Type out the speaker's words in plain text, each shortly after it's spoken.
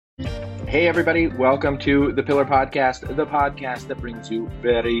Hey everybody, welcome to the Pillar Podcast, the podcast that brings you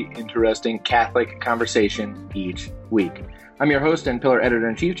very interesting Catholic conversation each week. I'm your host and Pillar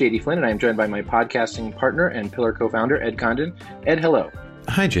Editor-in-Chief, JD Flynn, and I'm joined by my podcasting partner and Pillar co-founder, Ed Condon. Ed, hello.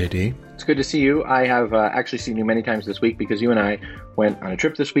 Hi, JD. It's good to see you. I have actually seen you many times this week because you and I went on a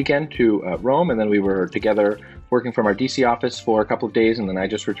trip this weekend to Rome, and then we were together working from our DC office for a couple of days, and then I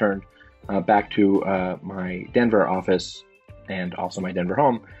just returned back to my Denver office and also my Denver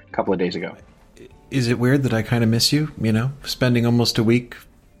home a couple of days ago. Is it weird that I kind of miss you, spending almost a week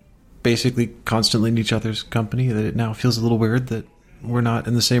basically constantly in each other's company, that it now feels a little weird that we're not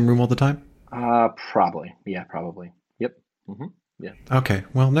in the same room all the time? Probably. Yeah, probably. Yep. Mm-hmm. Yeah. Okay.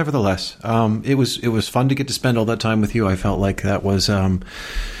 Well, nevertheless, it was fun to get to spend all that time with you. I felt like that was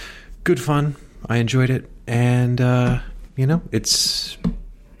good fun. I enjoyed it. And, it's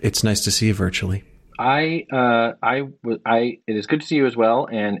nice to see you virtually. It is good to see you as well,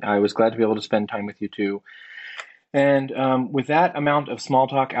 and I was glad to be able to spend time with you too. And with that amount of small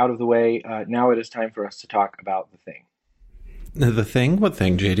talk out of the way, now it is time for us to talk about the thing. The thing? What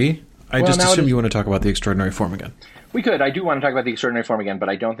thing, JD? I just assume you want to talk about the extraordinary form again. We could. I do want to talk about the extraordinary form again, but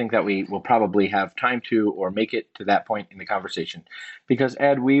I don't think that we will probably have time to or make it to that point in the conversation. Because,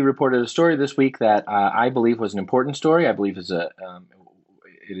 Ed, we reported a story this week that I believe was an important story. I believe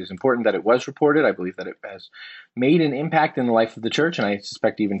it is important that it was reported. I believe that it has made an impact in the life of the church, and I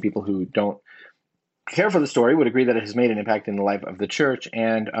suspect even people who don't care for the story would agree that it has made an impact in the life of the church.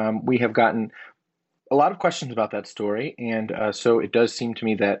 And we have gotten a lot of questions about that story, and so it does seem to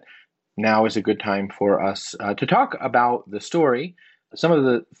me that now is a good time for us to talk about the story, some of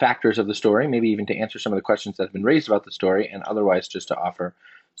the factors of the story, maybe even to answer some of the questions that have been raised about the story, and otherwise just to offer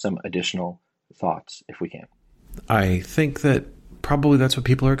some additional thoughts if we can. I think that probably that's what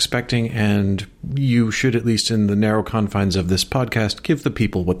people are expecting, and you should, at least in the narrow confines of this podcast, give the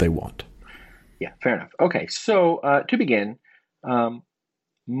people what they want. Yeah, fair enough. Okay, so to begin,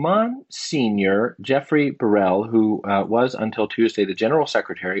 Monsignor Jeffrey Burrell, who was until Tuesday the General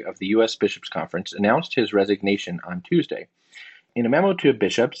Secretary of the U.S. Bishops' Conference, announced his resignation on Tuesday. In a memo to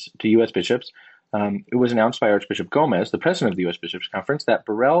U.S. bishops, it was announced by Archbishop Gomez, the president of the U.S. Bishops' Conference, that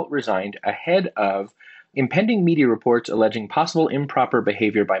Burrell resigned ahead of impending media reports alleging possible improper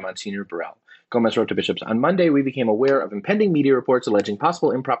behavior by Monsignor Burrell. Gomez wrote to bishops, "On Monday, we became aware of impending media reports alleging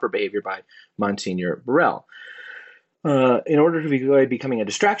possible improper behavior by Monsignor Burrell. In order to avoid becoming a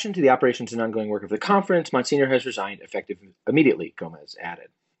distraction to the operations and ongoing work of the conference, Monsignor has resigned effective immediately," Gomez added.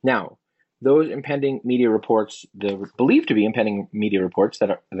 Now, those impending media reports, believed to be impending media reports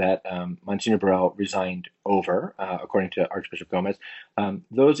that Monsignor Burrell resigned over, according to Archbishop Gomez,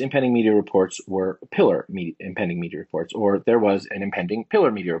 those impending media reports were impending media reports, or there was an impending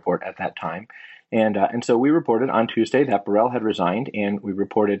pillar media report at that time. And so we reported on Tuesday that Burrell had resigned, and we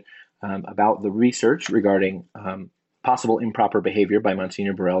reported about the research regarding possible improper behavior by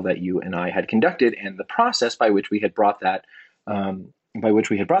Monsignor Burrell that you and I had conducted, and the process by which we had brought that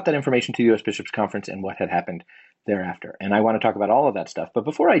information to the U.S. Bishops' Conference and what had happened thereafter. And I want to talk about all of that stuff. But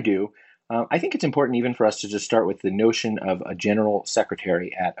before I do, I think it's important even for us to just start with the notion of a general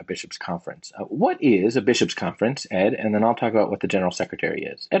secretary at a bishops' conference. What is a bishops' conference, Ed? And then I'll talk about what the general secretary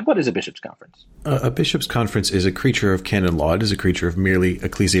is. Ed, what is a bishops' conference? A bishops' conference is a creature of canon law. It is a creature of merely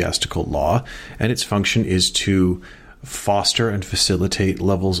ecclesiastical law, and its function is to foster and facilitate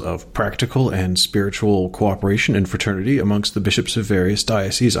levels of practical and spiritual cooperation and fraternity amongst the bishops of various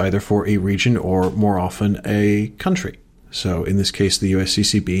dioceses, either for a region or, more often, a country. So in this case, the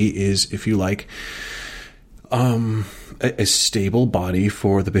USCCB is, if you like, a stable body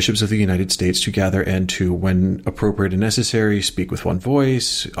for the bishops of the United States to gather and to, when appropriate and necessary, speak with one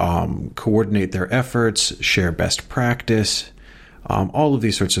voice, coordinate their efforts, share best practice, all of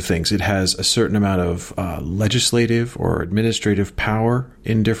these sorts of things. It has a certain amount of legislative or administrative power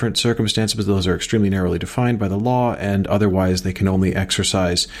in different circumstances, but those are extremely narrowly defined by the law, and otherwise they can only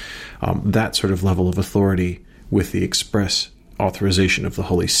exercise that sort of level of authority with the express authorization of the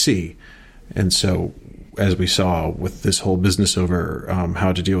Holy See. And so, as we saw with this whole business over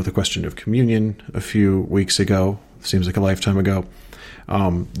how to deal with the question of communion a few weeks ago, seems like a lifetime ago,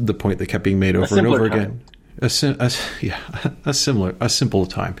 the point that kept being made over and over again. A simple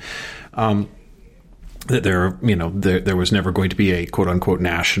time. That there was never going to be a quote unquote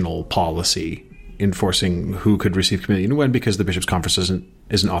national policy enforcing who could receive communion when, because the Bishops' Conference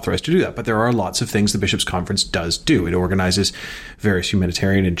isn't authorized to do that. But there are lots of things the Bishops' Conference does do. It organizes various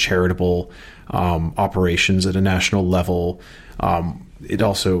humanitarian and charitable operations at a national level. It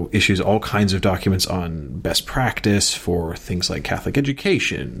also issues all kinds of documents on best practice for things like Catholic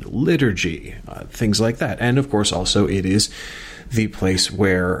education, liturgy, things like that. And of course, also it is the place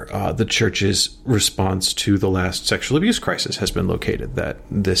where the church's response to the last sexual abuse crisis has been located, that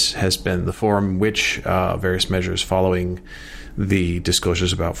this has been the forum in which various measures following the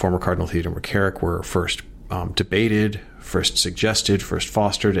disclosures about former Cardinal Theodore McCarrick were first debated, first suggested, first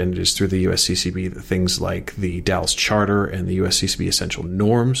fostered, and it is through the USCCB that things like the Dallas Charter and the USCCB Essential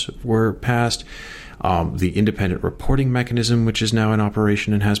Norms were passed. The independent reporting mechanism, which is now in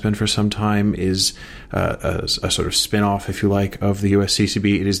operation and has been for some time, is a sort of spin-off, if you like, of the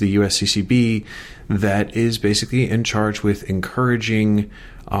USCCB. It is the USCCB that is basically in charge with encouraging,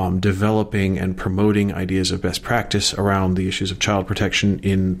 developing, and promoting ideas of best practice around the issues of child protection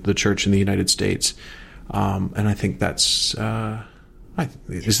in the church in the United States. And I think that's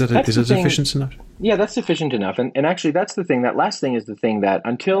is that sufficient enough? Yeah, that's sufficient enough. And actually, that's the thing. That last thing is the thing that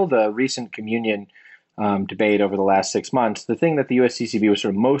until the recent communion debate over the last 6 months, the thing that the USCCB was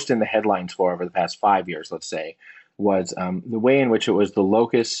sort of most in the headlines for over the past 5 years, let's say, was the way in which it was the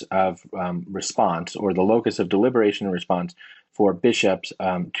locus of response, or the locus of deliberation and response for bishops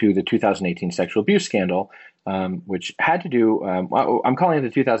to the 2018 sexual abuse scandal, which had to do, I'm calling it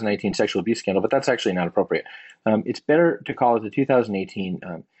the 2018 sexual abuse scandal, but that's actually not appropriate. It's better to call it the 2018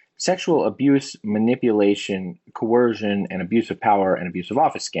 sexual abuse, manipulation, coercion, and abuse of power and abuse of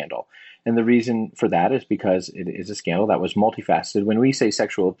office scandal. And the reason for that is because it is a scandal that was multifaceted. When we say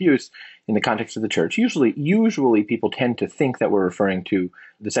sexual abuse in the context of the church, usually people tend to think that we're referring to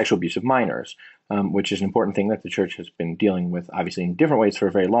the sexual abuse of minors, which is an important thing that the church has been dealing with, obviously, in different ways for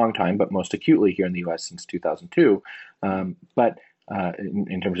a very long time, but most acutely here in the U.S. since 2002. But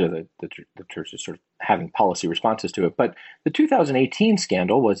in terms of the church is sort of having policy responses to it. But the 2018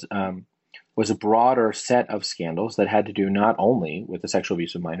 scandal was a broader set of scandals that had to do not only with the sexual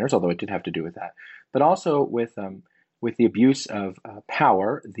abuse of minors, although it did have to do with that, but also with the abuse of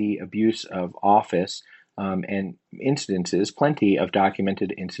power, the abuse of office, and incidences, plenty of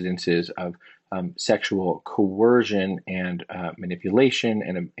documented incidences of sexual coercion and manipulation,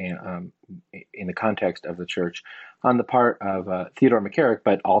 and in the context of the church, on the part of Theodore McCarrick,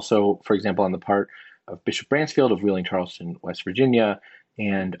 but also, for example, on the part of Bishop Bransfield of Wheeling, Charleston, West Virginia,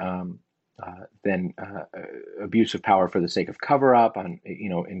 and then abuse of power for the sake of cover-up,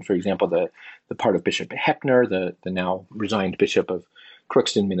 and for example, the part of Bishop Heppner, the now resigned bishop of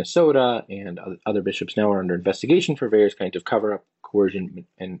Crookston, Minnesota, and other bishops now are under investigation for various kinds of cover-up, coercion,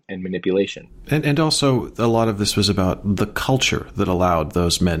 and manipulation. And also, a lot of this was about the culture that allowed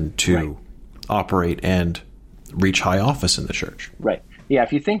those men to operate and reach high office in the church. Right. Yeah,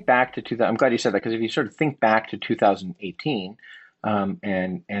 if you think back to I'm glad you said that, because if you sort of think back to 2018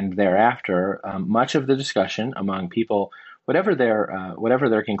 and thereafter, much of the discussion among people, whatever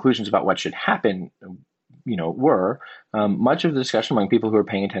their conclusions about what should happen, were, much of the discussion among people who were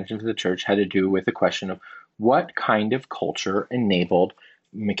paying attention to the church had to do with the question of what kind of culture enabled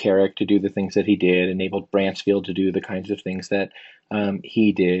McCarrick to do the things that he did, enabled Bransfield to do the kinds of things that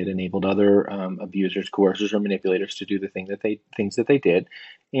he did, enabled other abusers, coercers, or manipulators to do the things that they did,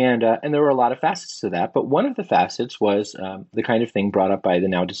 and there were a lot of facets to that. But one of the facets was the kind of thing brought up by the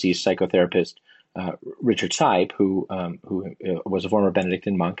now deceased psychotherapist Richard Sipe, who was a former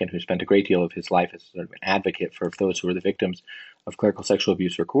Benedictine monk and who spent a great deal of his life as sort of an advocate for those who were the victims of clerical sexual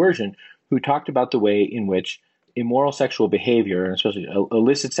abuse or coercion, who talked about the way in which immoral sexual behavior, and especially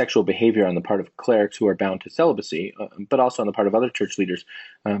illicit sexual behavior on the part of clerics who are bound to celibacy, but also on the part of other church leaders,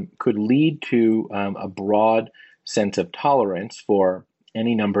 could lead to a broad sense of tolerance for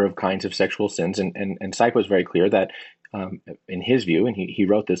any number of kinds of sexual sins. And Sipe was very clear that, in his view, and he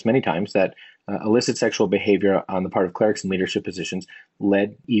wrote this many times, that illicit sexual behavior on the part of clerics in leadership positions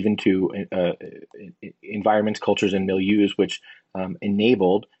led even to environments, cultures, and milieus which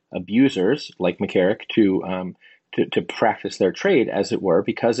enabled abusers like McCarrick to practice their trade, as it were,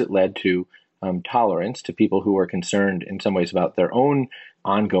 because it led to tolerance to people who were concerned in some ways about their own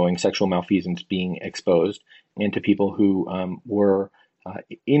ongoing sexual malfeasance being exposed, and to people who were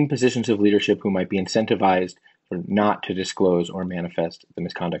in positions of leadership who might be incentivized not to disclose or manifest the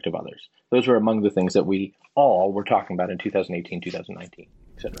misconduct of others. Those were among the things that we all were talking about in 2018, 2019.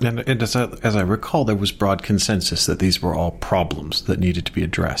 And as I recall, there was broad consensus that these were all problems that needed to be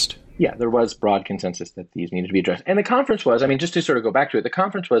addressed. Yeah, there was broad consensus that these needed to be addressed. And the conference was, just to sort of go back to it, the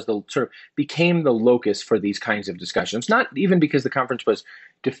conference was became the locus for these kinds of discussions, not even because the conference was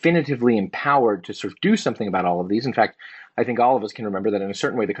definitively empowered to sort of do something about all of these. In fact, I think all of us can remember that in a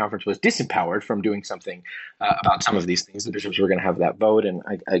certain way, the conference was disempowered from doing something about some of these things. The bishops were going to have that vote, and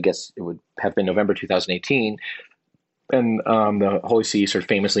I guess it would have been November 2018. And the Holy See sort of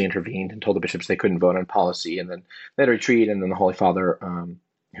famously intervened and told the bishops they couldn't vote on policy, and then they had a retreat, and then the Holy Father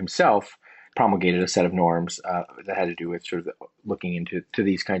himself promulgated a set of norms that had to do with sort of looking into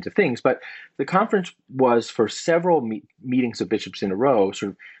these kinds of things. But the conference was, for several meetings of bishops in a row,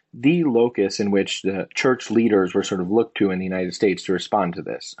 sort of the locus in which the church leaders were sort of looked to in the United States to respond to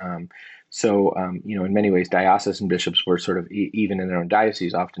this. In many ways, diocesan bishops were sort of, even in their own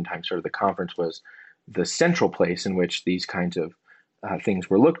diocese, oftentimes sort of the conference was the central place in which these kinds of things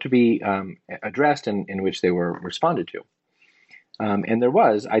were looked to be addressed and in which they were responded to. And there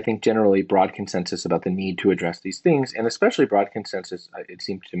was, I think, generally broad consensus about the need to address these things, and especially broad consensus, it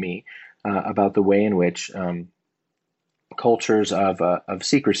seemed to me, about the way in which cultures of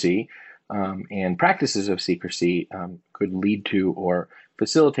secrecy and practices of secrecy could lead to or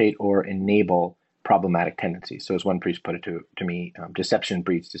facilitate or enable problematic tendencies. So as one priest put it to me, deception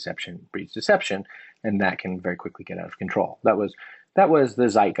breeds deception breeds deception, and that can very quickly get out of control. That was the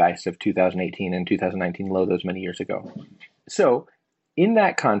zeitgeist of 2018 and 2019, lo those many years ago. So in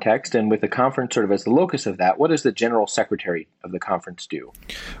that context, and with the conference sort of as the locus of that, what does the general secretary of the conference do?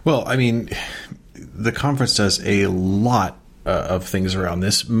 Well, I mean, the conference does a lot of things around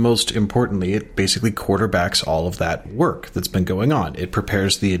this. Most importantly, it basically quarterbacks all of that work that's been going on. It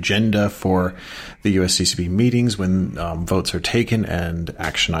prepares the agenda for the USCCB meetings when votes are taken and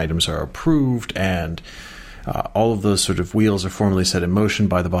action items are approved, and all of those sort of wheels are formally set in motion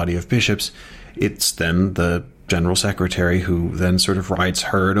by the body of bishops. It's then the general secretary who then sort of rides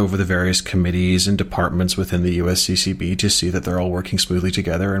herd over the various committees and departments within the USCCB to see that they're all working smoothly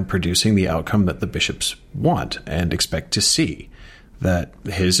together and producing the outcome that the bishops want and expect to see. That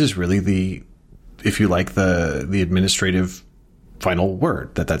his is really the, if you like, the administrative final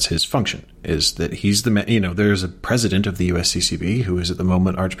word, that's his function, is that he's the, there's a president of the USCCB who is at the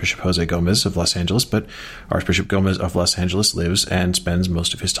moment Archbishop Jose Gomez of Los Angeles, but Archbishop Gomez of Los Angeles lives and spends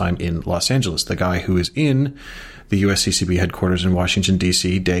most of his time in Los Angeles. The guy who is in the USCCB headquarters in Washington,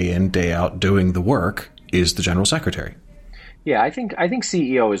 D.C., day in, day out, doing the work is the general secretary. Yeah, I think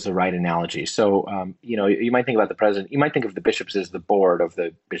CEO is the right analogy. So, you might think about the president. You might think of the bishops as the board of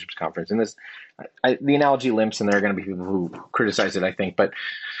the bishops' conference. And the analogy limps, and there are going to be people who criticize it, I think. But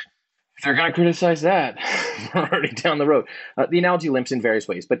if they're going to criticize that, we're already down the road. The analogy limps in various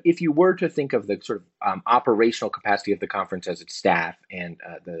ways. But if you were to think of the sort of operational capacity of the conference as its staff and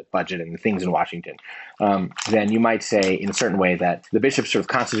the budget and the things in Washington, then you might say in a certain way that the bishops sort of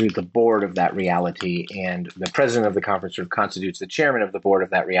constitute the board of that reality, and the president of the conference sort of constitutes the chairman of the board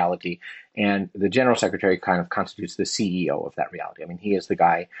of that reality, and the general secretary kind of constitutes the CEO of that reality. I mean, he is the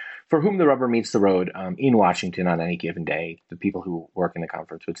guy for whom the rubber meets the road in Washington on any given day. The people who work in the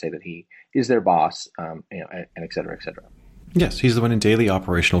conference would say that he is their boss, and et cetera, et cetera. Yes, he's the one in daily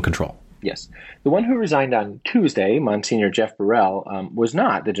operational control. Yes. The one who resigned on Tuesday, Monsignor Jeff Burrell, was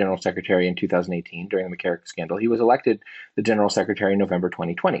not the general secretary in 2018 during the McCarrick scandal. He was elected the general secretary in November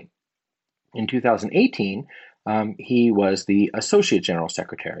 2020. In 2018, he was the associate general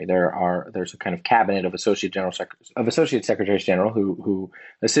secretary. There's a kind of cabinet of associate secretaries general who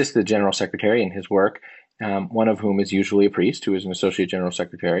assist the general secretary in his work. One of whom is usually a priest who is an associate general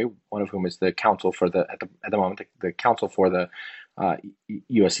secretary. One of whom is the counsel for the counsel for the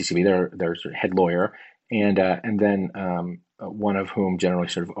USCCB, their sort of head lawyer, and then one of whom generally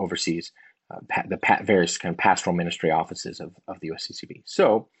sort of oversees the various kind of pastoral ministry offices of the USCCB.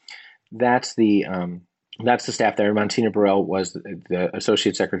 So that's the staff there. Monsignor Burrell was the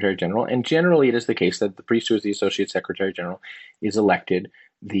Associate Secretary General, and generally it is the case that the priest who is the Associate Secretary General is elected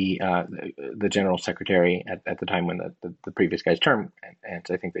the General Secretary at the time when the previous guy's term, and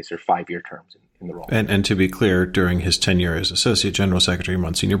I think they serve 5-year terms in the role. And to be clear, during his tenure as Associate General Secretary,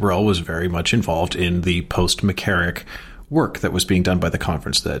 Monsignor Burrell was very much involved in the post-McCarrick work that was being done by the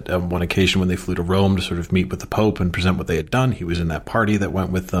conference. That on one occasion when they flew to Rome to sort of meet with the Pope and present what they had done, he was in that party that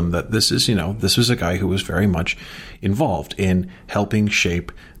went with them. That this was a guy who was very much involved in helping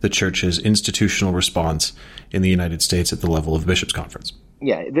shape the church's institutional response in the United States at the level of the Bishops' Conference.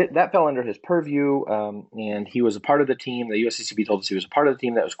 Yeah, that fell under his purview, and he was a part of the team. The USCCB told us he was a part of the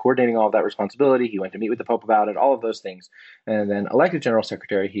team that was coordinating all of that responsibility. He went to meet with the Pope about it, all of those things. And then elected General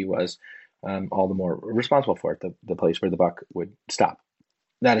Secretary, he was all the more responsible for it, the place where the buck would stop.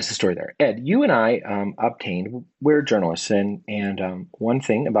 That is the story there. Ed, you and I we're journalists, and one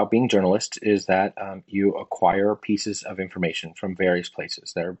thing about being journalists is that you acquire pieces of information from various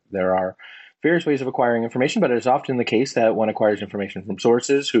places. There are various ways of acquiring information, but it is often the case that one acquires information from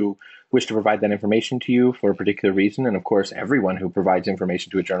sources who wish to provide that information to you for a particular reason. And of course, everyone who provides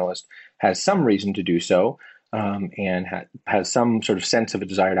information to a journalist has some reason to do so. and has some sort of sense of a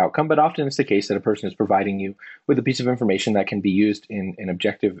desired outcome. But often it's the case that a person is providing you with a piece of information that can be used in an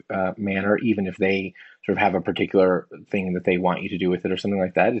objective manner, even if they sort of have a particular thing that they want you to do with it or something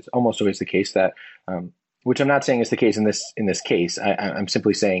like that. It's almost always the case that, which I'm not saying is the case in this case. I'm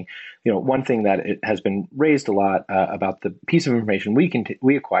simply saying, one thing that it has been raised a lot about the piece of information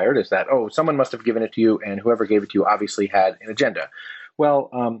we acquired is that, someone must have given it to you, and whoever gave it to you obviously had an agenda.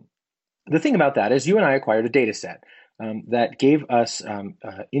 Well, the thing about that is you and I acquired a data set that gave us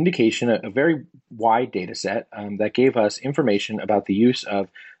indication, a very wide data set that gave us information about the use of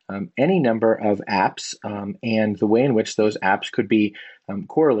any number of apps and the way in which those apps could be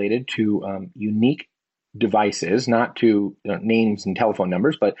correlated to unique devices, not to names and telephone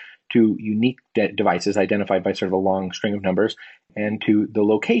numbers, but to unique devices identified by sort of a long string of numbers, and to the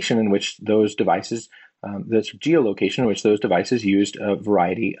location in which those devices, the geolocation in which those devices used a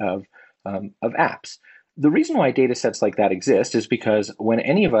variety of apps. The reason why data sets like that exist is because when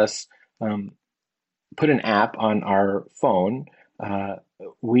any of us put an app on our phone,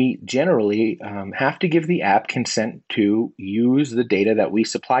 we generally have to give the app consent to use the data that we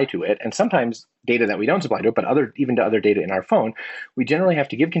supply to it, and sometimes data that we don't supply to it, but even to other data in our phone. We generally have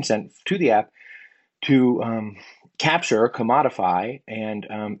to give consent to the app to capture, commodify,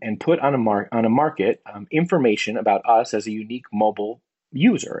 and put on a market information about us as a unique mobile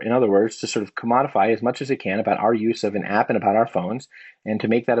user. In other words, to sort of commodify as much as it can about our use of an app and about our phones, and to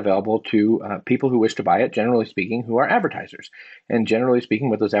make that available to people who wish to buy it, generally speaking, who are advertisers. And generally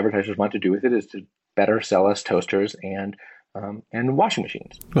speaking, what those advertisers want to do with it is to better sell us toasters and washing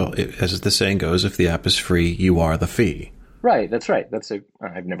machines. Well, as the saying goes, if the app is free, you are the fee. Right, that's right.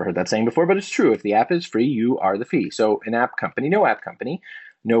 I've never heard that saying before, but it's true. If the app is free, you are the fee. So no app company,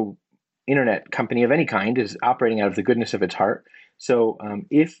 no internet company of any kind is operating out of the goodness of its heart. So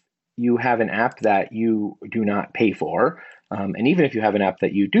if you have an app that you do not pay for, and even if you have an app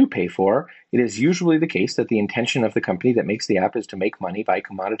that you do pay for, it is usually the case that the intention of the company that makes the app is to make money by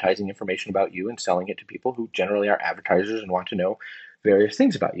commoditizing information about you and selling it to people who generally are advertisers and want to know various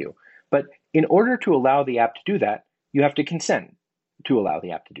things about you. But in order to allow the app to do that, you have to consent to allow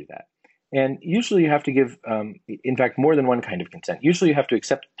the app to do that. And usually you have to give, in fact, more than one kind of consent. Usually you have to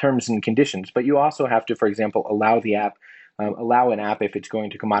accept terms and conditions, but you also have to, for example, allow an app, if it's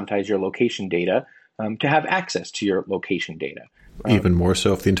going to commoditize your location data, to have access to your location data. Even more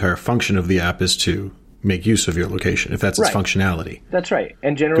so if the entire function of the app is to make use of your location, if that's its functionality. That's right.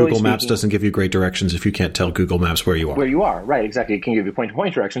 And generally Google Maps doesn't give you great directions if you can't tell Google Maps where you are. Where you are, right, exactly. It can give you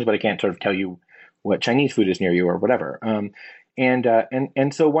point-to-point directions, but it can't sort of tell you what Chinese food is near you or whatever.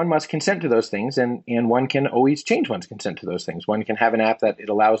 And so one must consent to those things, and one can always change one's consent to those things. One can have an app that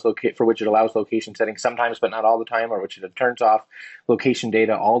for which it allows location settings sometimes, but not all the time, or which it turns off location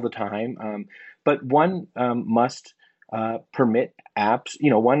data all the time. But one must permit apps.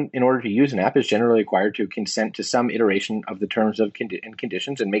 One, in order to use an app, is generally required to consent to some iteration of the terms and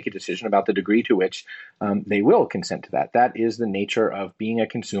conditions and make a decision about the degree to which they will consent to that. That is the nature of being a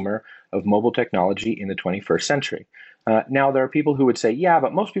consumer of mobile technology in the 21st century. Now, there are people who would say, yeah,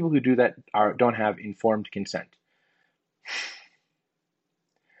 but most people who do that don't have informed consent.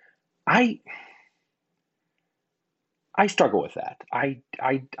 I struggle with that.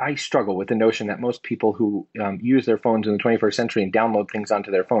 I struggle with the notion that most people who use their phones in the 21st century and download things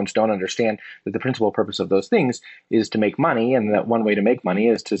onto their phones don't understand that the principal purpose of those things is to make money, and that one way to make money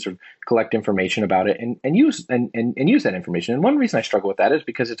is to sort of collect information about it and use that information. And one reason I struggle with that is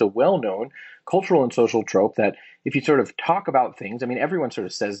because it's a well-known cultural and social trope that if you sort of talk about things, I mean, everyone sort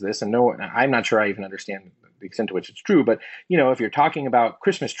of says this, and I'm not sure I even understand the extent to which it's true, but if you're talking about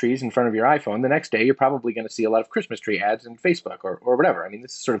Christmas trees in front of your iPhone, the next day you're probably going to see a lot of Christmas tree ads in Facebook or whatever. I mean,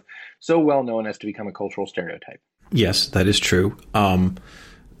 this is sort of so well known as to become a cultural stereotype. Yes, that is true.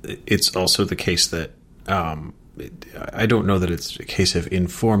 It's also the case that I don't know that it's a case of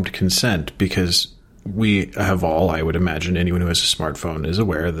informed consent, because we have all, I would imagine, anyone who has a smartphone is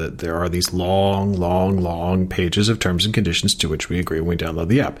aware that there are these long pages of terms and conditions to which we agree when we download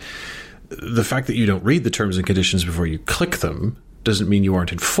the app. The fact that you don't read the terms and conditions before you click them doesn't mean you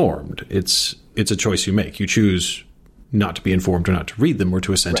aren't informed. It's a choice you make. You choose not to be informed or not to read them, or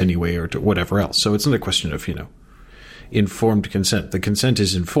to assent anyway, or to whatever else. So it's not a question of, informed consent. The consent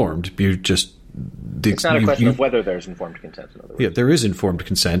is informed. It's not a question of whether there's informed consent, in other words. Yeah, there is informed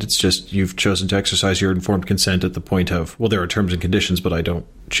consent. It's just you've chosen to exercise your informed consent at the point of, well, there are terms and conditions, but I don't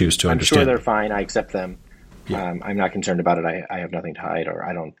choose to understand. I'm sure they're fine. I accept them. Yeah. I'm not concerned about it. I have nothing to hide, or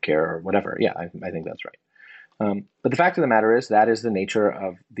I don't care, or whatever. Yeah, I think that's right. But the fact of the matter is that is the nature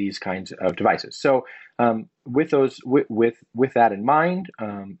of these kinds of devices. So with that in mind,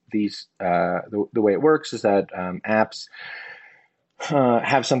 the way it works is that apps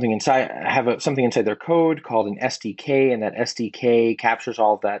have something inside their code called an SDK, and that SDK captures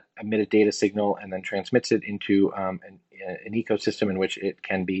all of that emitted data signal and then transmits it into an ecosystem in which it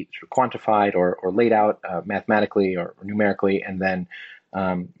can be sort of quantified or laid out mathematically or numerically, and then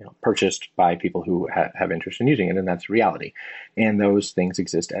purchased by people who have interest in using it, and that's reality. And those things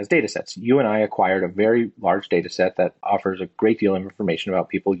exist as data sets. You and I acquired a very large data set that offers a great deal of information about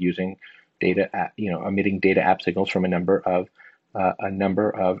people using data, emitting data app signals from a number of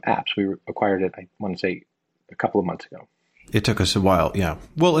apps. We acquired it, I want to say, a couple of months ago. It took us a while, yeah.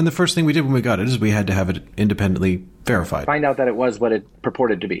 Well, and the first thing we did when we got it is we had to have it independently verified. Find out that it was what it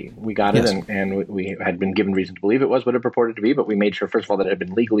purported to be. We got it, and we had been given reason to believe it was what it purported to be, but we made sure, first of all, that it had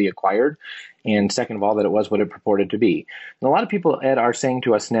been legally acquired, and second of all, that it was what it purported to be. And a lot of people, Ed, are saying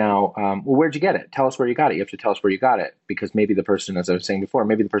to us now, well, where'd you get it? Tell us where you got it. You have to tell us where you got it, because maybe the person, as I was saying before,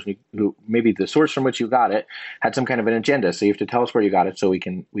 maybe the source from which you got it had some kind of an agenda, so you have to tell us where you got it so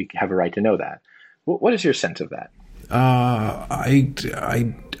we have a right to know that. What is your sense of that? I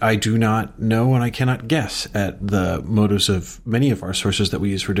do not know, and I cannot guess at the motives of many of our sources that we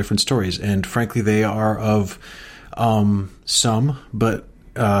use for different stories. And frankly, they are of some, but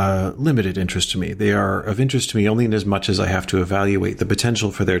limited interest to me. They are of interest to me only in as much as I have to evaluate the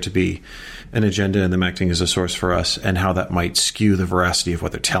potential for there to be an agenda and them acting as a source for us, and how that might skew the veracity of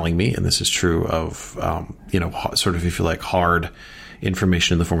what they're telling me. And this is true of, sort of, if you like, hard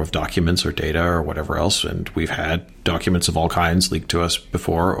information in the form of documents or data or whatever else. And we've had documents of all kinds leaked to us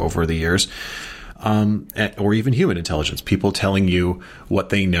before over the years, or even human intelligence, people telling you what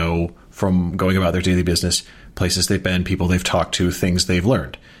they know from going about their daily business, places they've been, people they've talked to, things they've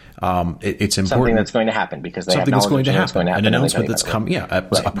learned. It's important. Something that's going to happen because they something have that's going to happen. An announcement that's come. Yeah,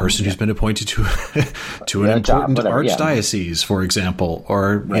 a person who's been appointed to an important archdiocese, for example,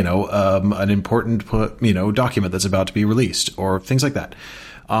 or an important document that's about to be released, or things like that.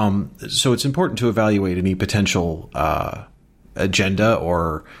 So it's important to evaluate any potential agenda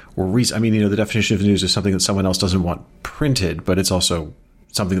or reason. I mean, the definition of news is something that someone else doesn't want printed, but it's also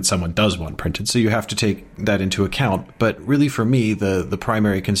something that someone does want printed. So you have to take that into account. But really, for me, the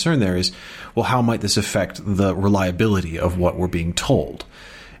primary concern there is, well, how might this affect the reliability of what we're being told?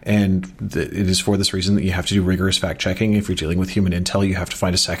 And it is for this reason that you have to do rigorous fact checking. If you're dealing with human intel, you have to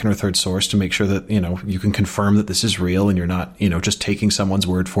find a second or third source to make sure that, you can confirm that this is real and you're not, just taking someone's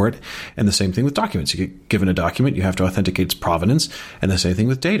word for it. And the same thing with documents. You get given a document, you have to authenticate its provenance. And the same thing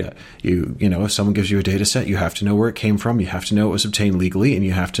with data. If someone gives you a data set, you have to know where it came from. You have to know it was obtained legally, and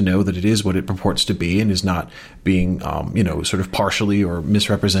you have to know that it is what it purports to be and is not being, sort of partially or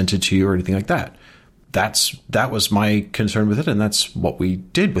misrepresented to you or anything like that. That was my concern with it, and that's what we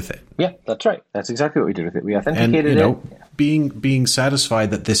did with it. Yeah, that's right. That's exactly what we did with it. We authenticated it. Being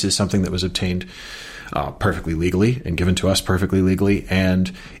satisfied that this is something that was obtained perfectly legally and given to us perfectly legally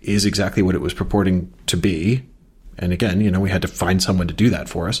and is exactly what it was purporting to be. And again, we had to find someone to do that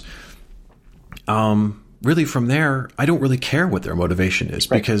for us. Really, from there, I don't really care what their motivation is,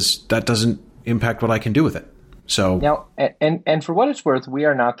 because that doesn't impact what I can do with it. So now, and for what it's worth, we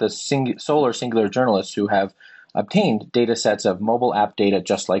are not the sole or singular journalists who have obtained data sets of mobile app data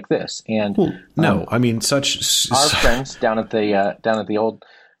just like this. And I mean, our friends down at the old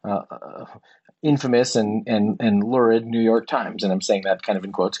infamous and lurid New York Times, and I'm saying that kind of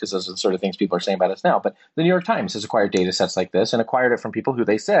in quotes because those are the sort of things people are saying about us now, but the New York Times has acquired data sets like this and acquired it from people who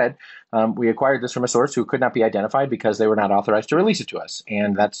they said, we acquired this from a source who could not be identified because they were not authorized to release it to us.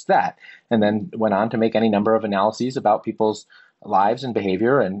 And that's that. And then went on to make any number of analyses about people's lives and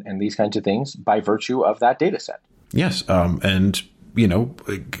behavior and these kinds of things by virtue of that data set. Yes. And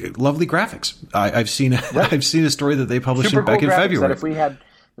lovely graphics. I've seen a story that they published back in February. That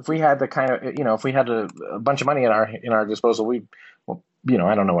if we had the kind of, if we had a bunch of money in our disposal, I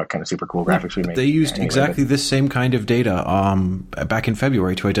don't know what kind of super cool graphics we made. They used exactly this same kind of data back in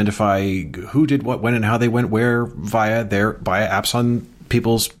February to identify who did what, when, and how they went where via apps on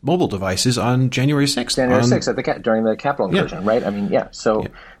people's mobile devices on January 6th. January 6th during the Capitol incursion, right? I mean, yeah. So.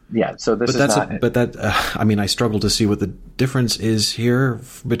 Yeah, so this is not... I struggle to see what the difference is here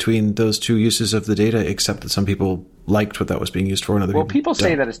between those two uses of the data, except that some people liked what that was being used for and other people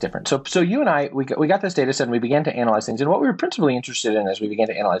say that it's different. So you and I, we got this data set and we began to analyze things. And what we were principally interested in as we began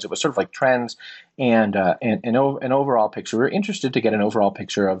to analyze it was sort of like trends and an overall picture. We were interested to get an overall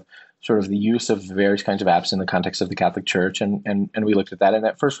picture of sort of the use of various kinds of apps in the context of the Catholic Church. And we looked at that. And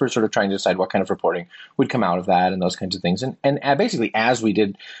at first, we're sort of trying to decide what kind of reporting would come out of that and those kinds of things. And basically, as we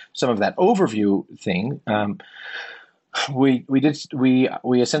did some of that overview thing, we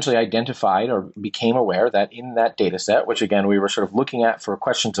essentially identified or became aware that in that data set, which again, we were sort of looking at for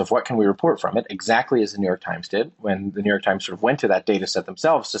questions of what can we report from it, exactly as the New York Times did when the New York Times sort of went to that data set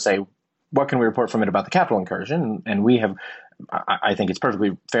themselves to say, what can we report from it about the Capitol incursion? And we have, I think it's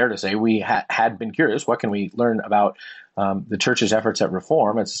perfectly fair to say, we had been curious, what can we learn about the church's efforts at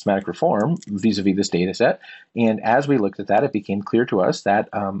reform, at systematic reform, vis-a-vis this data set. And as we looked at that, it became clear to us that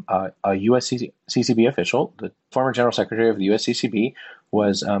a U.S. CCB official, the former General Secretary of the U.S. CCB,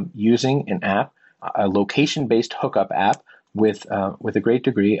 was using an app, a location-based hookup app, with a great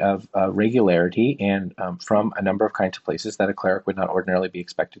degree of regularity and from a number of kinds of places that a cleric would not ordinarily be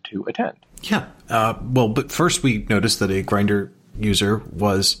expected to attend. Yeah. Well, but first we noticed that a Grindr user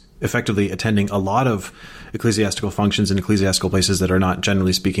was effectively attending a lot of ecclesiastical functions in ecclesiastical places that are not,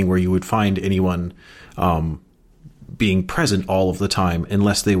 generally speaking, where you would find anyone being present all of the time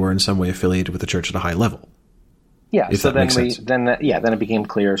unless they were in some way affiliated with the church at a high level. Yeah, so then it became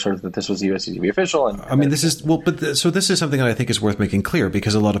clear sort of that this was a USCCB official. And I mean, this is something that I think is worth making clear,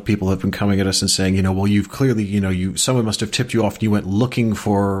 because a lot of people have been coming at us and saying, well, you've clearly, someone must have tipped you off and you went looking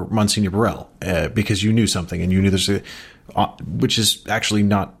for Monsignor Burrell because you knew something and you knew which is actually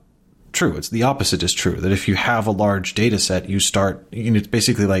not true. It's the opposite is true, that if you have a large data set, you start, it's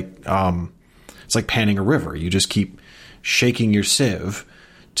basically like, it's like panning a river. You just keep shaking your sieve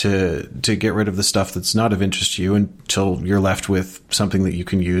to get rid of the stuff that's not of interest to you until you're left with something that you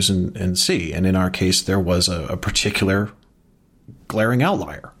can use and see. And in our case, there was a particular glaring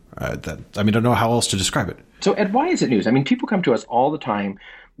outlier. I don't know how else to describe it. So, Ed, why is it news? I mean, people come to us all the time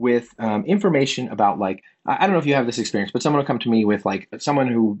with information about, like, I don't know if you have this experience, but someone will come to me with, like, someone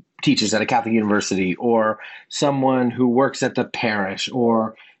who teaches at a Catholic university, or someone who works at the parish,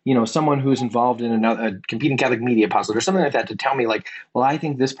 or someone who's involved in a competing Catholic media puzzle or something like that, to tell me, like, well, I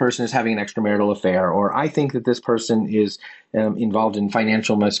think this person is having an extramarital affair, or I think that this person is involved in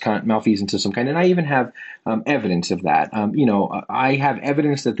financial malfeasance of some kind. And I even have evidence of that. I have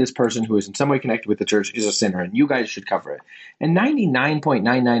evidence that this person who is in some way connected with the church is a sinner, and you guys should cover it. And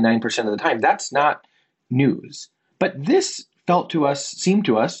 99.999% of the time, that's not news. But this felt to us, seemed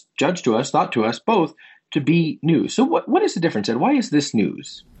to us, judged to us, thought to us both to be news. So what is the difference, Ed? Why is this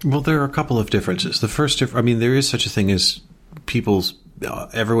news? Well, there are a couple of differences. The first, there is such a thing as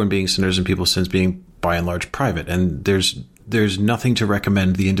everyone being sinners and people's sins being by and large private. And there's nothing to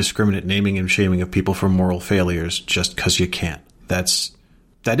recommend the indiscriminate naming and shaming of people for moral failures just because you can't.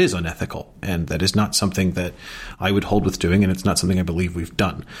 That is unethical, and that is not something that I would hold with doing, and it's not something I believe we've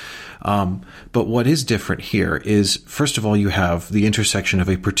done. But what is different here is, first of all, you have the intersection of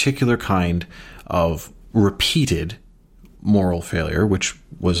a particular kind of repeated moral failure, which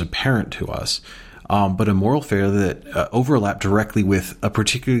was apparent to us, but a moral failure that overlapped directly with a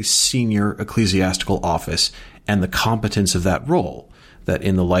particularly senior ecclesiastical office and the competence of that role. That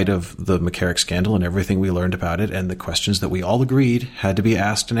in the light of the McCarrick scandal and everything we learned about it, and the questions that we all agreed had to be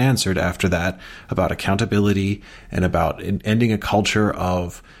asked and answered after that about accountability and about ending a culture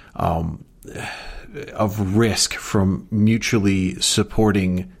of risk from mutually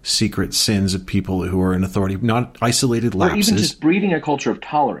supporting secret sins of people who are in authority, not isolated lapses. Or even just breeding a culture of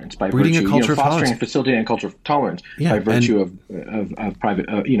tolerance by virtue, fostering and facilitating a culture of tolerance by virtue of private,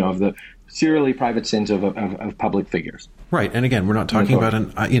 of the serially private sins of public figures. Right, and again, we're not talking about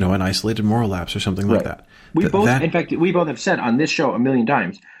an isolated moral lapse or something like that. We both have said on this show a million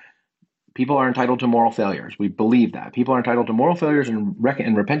times, people are entitled to moral failures. We believe that people are entitled to moral failures and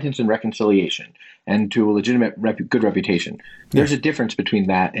repentance and reconciliation, and to a legitimate good reputation. There's a difference between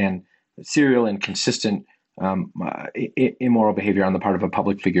that and serial and consistent immoral behavior on the part of a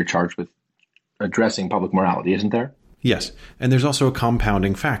public figure charged with addressing public morality, isn't there? Yes, and there's also a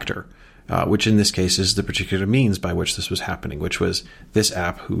compounding factor, which in this case is the particular means by which this was happening, which was this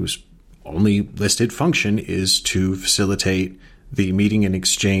app whose only listed function is to facilitate the meeting and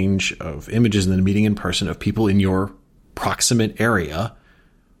exchange of images and the meeting in person of people in your proximate area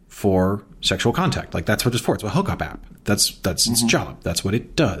for sexual contact. Like, that's what it's for. It's a hookup app. That's its job. That's what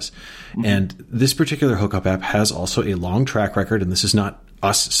it does. Mm-hmm. And this particular hookup app has also a long track record, and this is not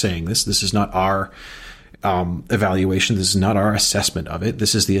us saying this. This is not our evaluation. This is not our assessment of it.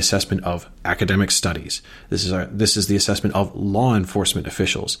 This is the assessment of academic studies. This is the assessment of law enforcement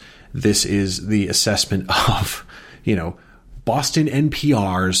officials. This is the assessment of, Boston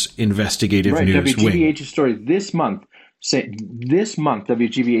NPR's investigative news wing. WGBH's story this month.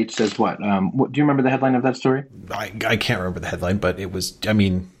 WGBH says what? Do you remember the headline of that story? I can't remember the headline, but it was,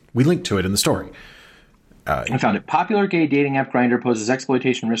 We linked to it in the story. I found it. Popular gay dating app Grindr poses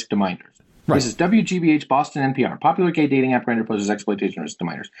exploitation risk to minors. Right. This is WGBH Boston NPR. Popular gay dating app Grindr poses exploitation risk to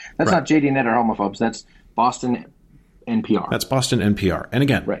minors. That's not JDNet or homophobes. That's Boston NPR. That's Boston NPR. And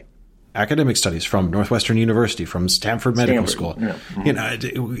again, academic studies from Northwestern University, from Stanford Medical School. Yeah. Mm-hmm. You know,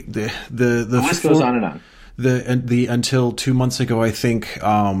 the list goes on and on. The until 2 months ago, I think,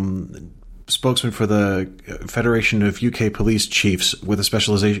 spokesman for the Federation of UK Police Chiefs with a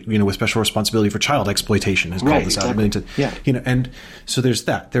specialization, with special responsibility for child exploitation has called this out. And so there's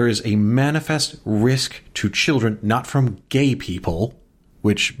that. There is a manifest risk to children, not from gay people,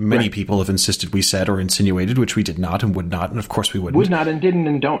 which many people have insisted we said or insinuated, which we did not and would not, and of course we wouldn't. Would not and didn't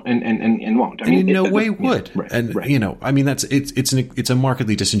and don't and won't. I mean, in no way would. I mean, it's a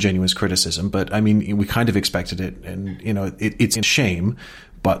markedly disingenuous criticism, but I mean, we kind of expected it, and it's a shame.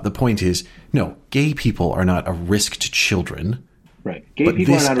 But the point is, no, gay people are not a risk to children. Right. Gay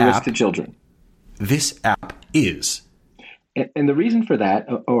people are not a risk to children. This app is. And the reason for that,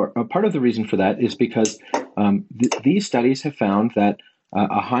 or a part of the reason for that, is because these studies have found that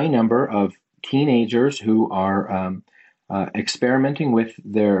a high number of teenagers who are experimenting with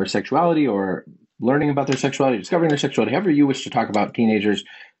their sexuality or learning about their sexuality, discovering their sexuality, however you wish to talk about teenagers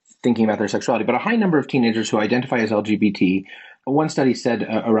thinking about their sexuality, but a high number of teenagers who identify as LGBT. One study said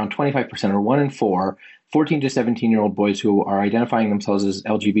around 25%, or 1 in 4, 14 to 17-year-old boys who are identifying themselves as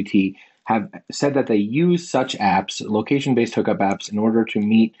LGBT have said that they use such apps, location-based hookup apps, in order to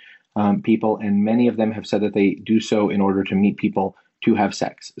meet people, and many of them have said that they do so in order to meet people to have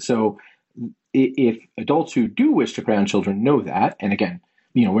sex. So if adults who do wish to prey on children know that, and again,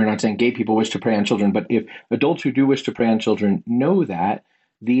 we're not saying gay people wish to prey on children, but if adults who do wish to prey on children know that,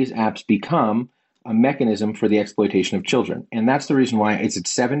 these apps become a mechanism for the exploitation of children. And that's the reason why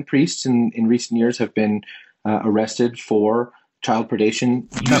 7 priests in recent years have been arrested for child predation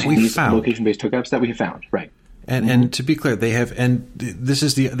using these location-based hookups that we have found. Right. And to be clear, they have, and this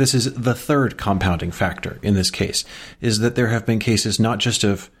is the third compounding factor in this case, is that there have been cases not just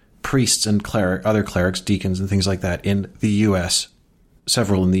of priests and other clerics, deacons, and things like that in the U.S.,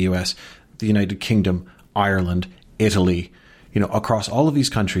 several in the U.S., the United Kingdom, Ireland, Italy, across all of these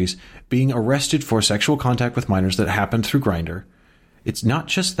countries, being arrested for sexual contact with minors that happened through Grindr. It's not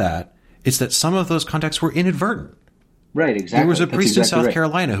just that; it's that some of those contacts were inadvertent. Right, exactly. There was a priest in South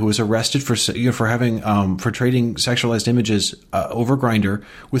Carolina who was arrested for having for trading sexualized images over Grindr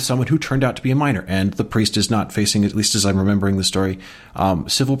with someone who turned out to be a minor, and the priest is not facing, at least as I'm remembering the story,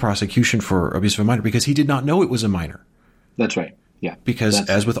 civil prosecution for abuse of a minor because he did not know it was a minor. That's right. Yeah. Because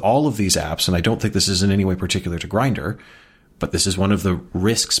as with all of these apps, and I don't think this is in any way particular to Grindr, but this is one of the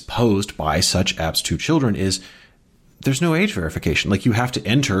risks posed by such apps to children is there's no age verification. Like you have to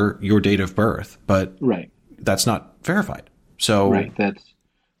enter your date of birth, but that's not verified. So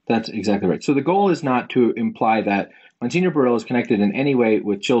that's exactly right. So the goal is not to imply that Monsignor Burrill is connected in any way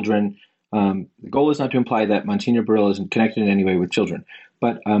with children. The goal is not to imply that Monsignor Burrill is connected in any way with children.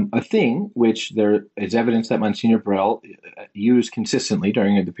 But a thing which there is evidence that Monsignor Burrill used consistently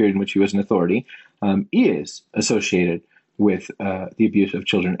during the period in which he was an authority is associated with the abuse of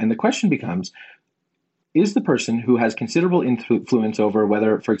children. And the question becomes, is the person who has considerable influence over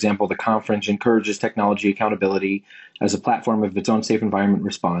whether, for example, the conference encourages technology accountability as a platform of its own safe environment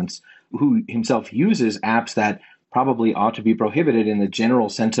response, who himself uses apps that probably ought to be prohibited in the general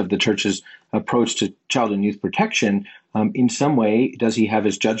sense of the church's approach to child and youth protection, in some way, does he have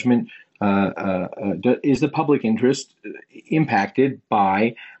his judgment? Is the public interest impacted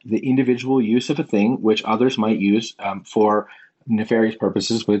by the individual use of a thing which others might use for nefarious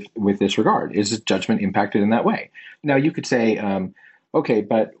purposes with this regard? Is his judgment impacted in that way? Now, you could say, okay,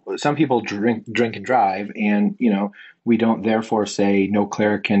 but some people drink and drive, and we don't therefore say no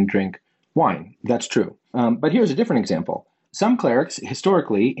cleric can drink wine. That's true. But here's a different example. Some clerics,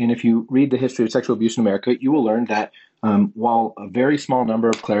 historically, and if you read the history of sexual abuse in America, you will learn that while a very small number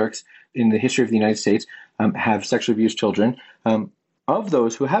of clerics in the history of the United States have sexually abused children, of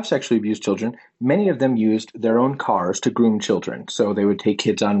those who have sexually abused children, many of them used their own cars to groom children. So they would take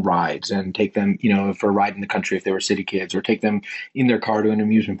kids on rides and take them, for a ride in the country if they were city kids, or take them in their car to an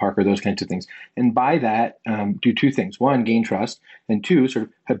amusement park or those kinds of things. And by that, do two things. One, gain trust, and two, sort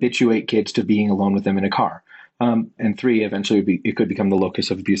of habituate kids to being alone with them in a car. And three, eventually it could become the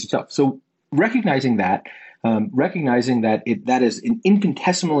locus of abuse itself. So recognizing that that is an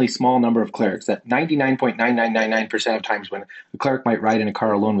infinitesimally small number of clerics, that 99.9999% of times when a cleric might ride in a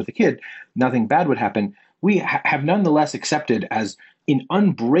car alone with a kid, nothing bad would happen. We have nonetheless accepted as an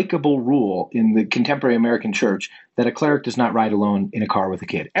unbreakable rule in the contemporary American church that a cleric does not ride alone in a car with a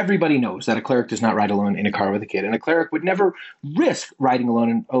kid. Everybody knows that a cleric does not ride alone in a car with a kid, and a cleric would never risk riding alone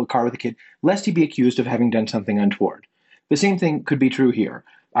in a car with a kid lest he be accused of having done something untoward. The same thing could be true here.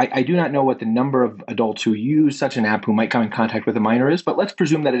 I do not know what the number of adults who use such an app who might come in contact with a minor is, but let's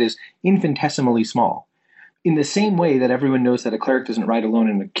presume that it is infinitesimally small. In the same way that everyone knows that a cleric doesn't ride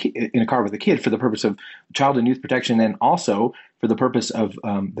alone in a car with a kid for the purpose of child and youth protection, and also for the purpose of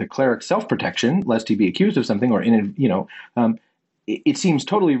the cleric's self-protection, lest he be accused of something, or it seems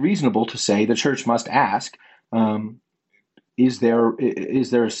totally reasonable to say the church must ask, is there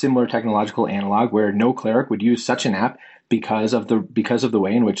a similar technological analog where no cleric would use such an app because of the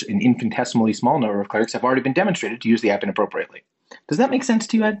way in which an infinitesimally small number of clerics have already been demonstrated to use the app inappropriately? Does that make sense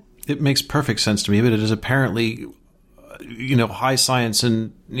to you, Ed? It makes perfect sense to me, but it is apparently, high science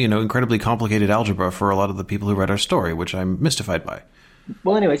and, incredibly complicated algebra for a lot of the people who read our story, which I'm mystified by.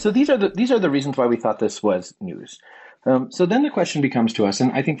 Well, anyway, so these are the reasons why we thought this was news. So then the question becomes to us,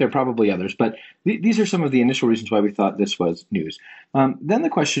 and I think there are probably others, but these are some of the initial reasons why we thought this was news. Then the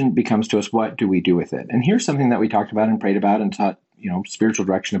question becomes to us, what do we do with it? And here's something that we talked about and prayed about and sought, spiritual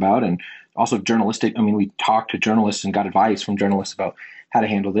direction about, and also journalistic. I mean, we talked to journalists and got advice from journalists about how to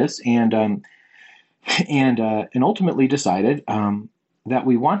handle this, and ultimately decided that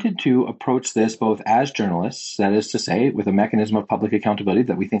we wanted to approach this both as journalists, that is to say, with a mechanism of public accountability,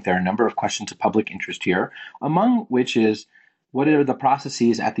 that we think there are a number of questions of public interest here, among which is, what are the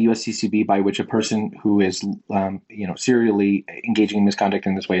processes at the USCCB by which a person who is, serially engaging in misconduct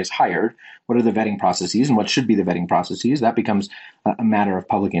in this way is hired? What are the vetting processes, and what should be the vetting processes? That becomes a matter of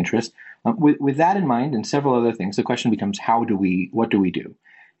public interest. With that in mind and several other things, the question becomes, what do we do?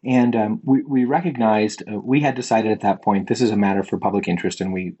 And we recognized, we had decided at that point, this is a matter for public interest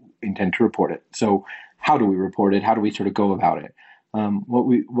and we intend to report it. So how do we report it? How do we sort of go about it?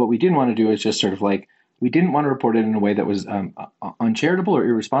 What we didn't want to do is just sort of we didn't want to report it in a way that was uncharitable or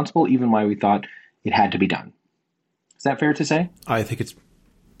irresponsible, even while we thought it had to be done. Is that fair to say? I think it's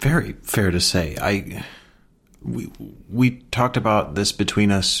very fair to say. We talked about this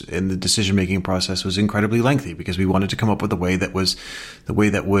between us, and the decision-making process was incredibly lengthy because we wanted to come up with a way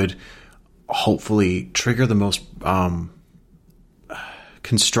that would hopefully trigger the most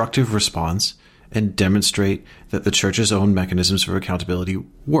constructive response and demonstrate that the church's own mechanisms for accountability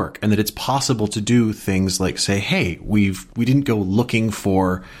work, and that it's possible to do things like say, hey, we didn't go looking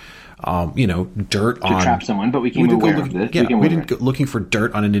for dirt to trap someone, but we came aware of this. Yeah, we didn't go looking for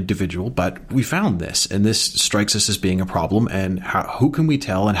dirt on an individual, but we found this, and this strikes us as being a problem. And who can we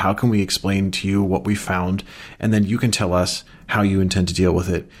tell, and how can we explain to you what we found, and then you can tell us how you intend to deal with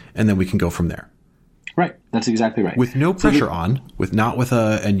it, and then we can go from there. Right, that's exactly right. With no pressure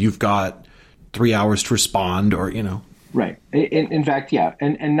and you've got 3 hours to respond, or Right. In fact, yeah,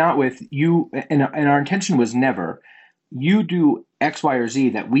 and not with you. And our intention was never, you do X, Y, or Z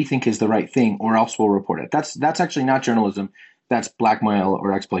that we think is the right thing, or else we'll report it. That's actually not journalism. That's blackmail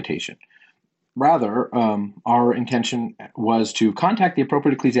or exploitation. Rather, our intention was to contact the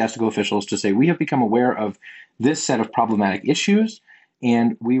appropriate ecclesiastical officials to say, we have become aware of this set of problematic issues,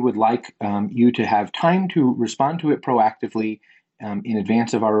 and we would like you to have time to respond to it proactively in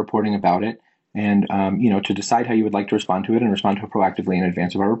advance of our reporting about it, and to decide how you would like to respond to it and respond to it proactively in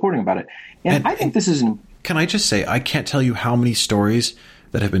advance of our reporting about it. And I think this is Can I just say, I can't tell you how many stories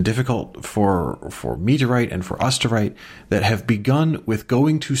that have been difficult for me to write and for us to write that have begun with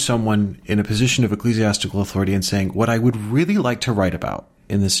going to someone in a position of ecclesiastical authority and saying, what I would really like to write about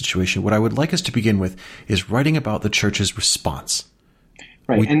in this situation, what I would like us to begin with, is writing about the church's response.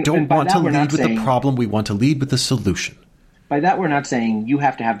 Right. We don't want to lead with the problem. We want to lead with the solution. By that, we're not saying you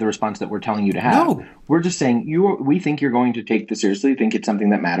have to have the response that we're telling you to have. No. We're just saying we think you're going to take this seriously, think it's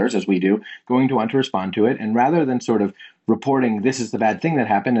something that matters, as we do, going to want to respond to it. And rather than sort of reporting this is the bad thing that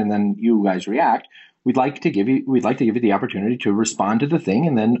happened and then you guys react, we'd like to give you the opportunity to respond to the thing.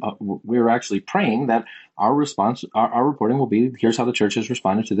 And then we're actually praying that our response, our reporting will be, here's how the church has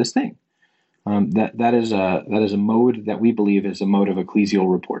responded to this thing. That is a mode that we believe is a mode of ecclesial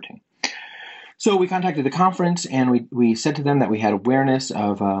reporting. So we contacted the conference, and we said to them that we had awareness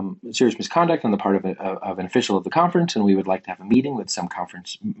of serious misconduct on the part of an official of the conference, and we would like to have a meeting with some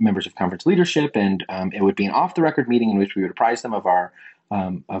members of conference leadership, and it would be an off-the-record meeting in which we would apprise them of our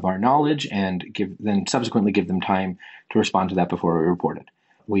knowledge and then subsequently give them time to respond to that before we reported.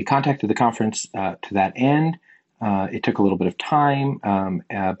 We contacted the conference to that end. It took a little bit of time,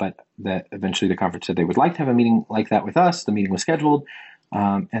 but eventually the conference said they would like to have a meeting like that with us. The meeting was scheduled.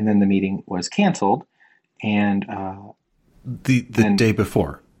 And then the meeting was canceled, and the day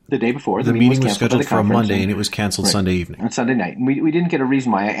before. the day before. The meeting was scheduled for a Monday, and it was canceled Sunday evening. On Sunday night. And we didn't get a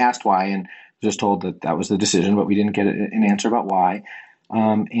reason why. I asked why and was just told that that was the decision, but we didn't get an answer about why.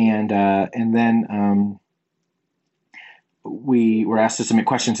 And then we were asked to submit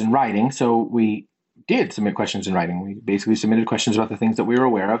questions in writing. So we did submit questions in writing. We basically submitted questions about the things that we were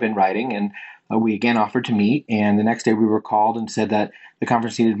aware of in writing, and we again offered to meet. And the next day we were called and said that the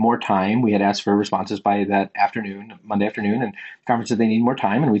conference needed more time. We had asked for responses by that afternoon, Monday afternoon, and the conference said they need more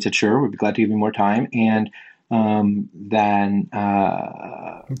time. And we said, sure, we'd be glad to give you more time. And then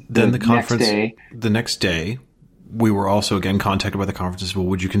the conference, the next day, we were also again contacted by the conference as well.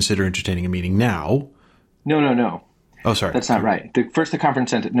 Would you consider entertaining a meeting now? No. Oh, sorry. That's not right. First, the conference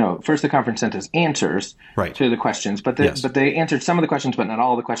sent us answers to the questions, but they answered some of the questions, but not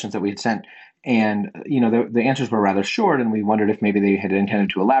all of the questions that we had sent. And the answers were rather short, and we wondered if maybe they had intended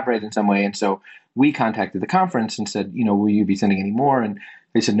to elaborate in some way. And so we contacted the conference and said, will you be sending any more? And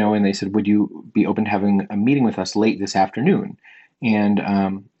they said no. And they said, would you be open to having a meeting with us late this afternoon?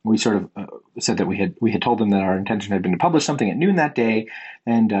 And we sort of said that we had told them that our intention had been to publish something at noon that day,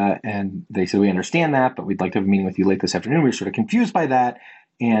 and they said we understand that, but we'd like to have a meeting with you late this afternoon. We were sort of confused by that,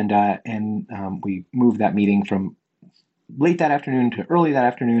 and we moved that meeting from late that afternoon to early that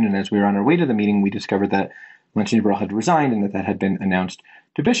afternoon. And as we were on our way to the meeting, we discovered that Monsignor Burrell had resigned and that had been announced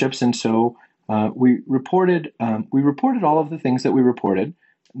to bishops, and so we reported all of the things that we reported.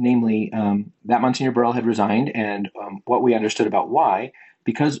 Namely, that Monsignor Burrell had resigned and what we understood about why,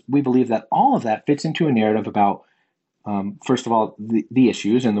 because we believe that all of that fits into a narrative about, first of all, the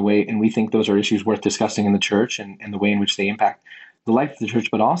issues and the way, and we think those are issues worth discussing in the church and the way in which they impact the life of the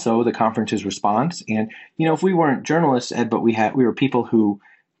church, but also the conference's response. And, if we weren't journalists, Ed, but we were people who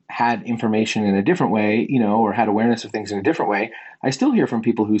had information in a different way, or had awareness of things in a different way, I still hear from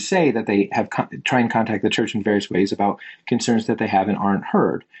people who say that they have try and contact the church in various ways about concerns that they have and aren't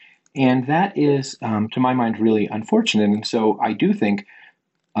heard. And that is, to my mind, really unfortunate. And so I do think,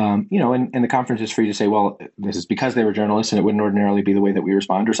 and the conference is free to say, well, this is because they were journalists and it wouldn't ordinarily be the way that we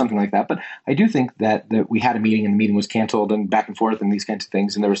respond or something like that. But I do think that we had a meeting and the meeting was canceled and back and forth and these kinds of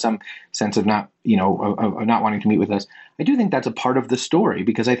things. And there was some sense of not, of not wanting to meet with us. I do think that's a part of the story,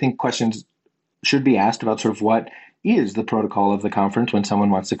 because I think questions should be asked about sort of what is the protocol of the conference when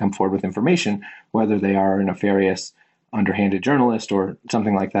someone wants to come forward with information, whether they are a nefarious, underhanded journalist or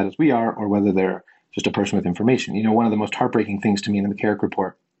something like that as we are, or whether they're just a person with information. One of the most heartbreaking things to me in the McCarrick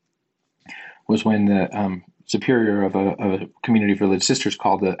Report was when the superior of a community of religious sisters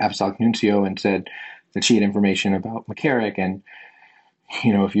called the apostolic nuncio and said that she had information about McCarrick. And,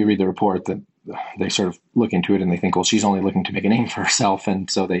 if you read the report, that they sort of look into it and they think, well, she's only looking to make a name for herself. And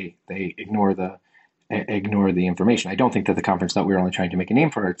so they ignore the information. I don't think that the conference thought we were only trying to make a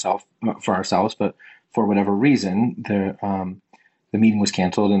name for ourselves, but for whatever reason, the meeting was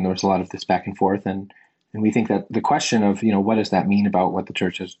canceled and there was a lot of this back and forth. And we think that the question of, what does that mean about what the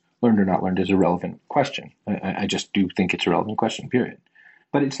church has learned or not learned is a relevant question. I just do think it's a relevant question, period.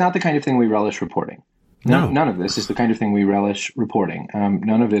 But it's not the kind of thing we relish reporting. No. None of this is the kind of thing we relish reporting.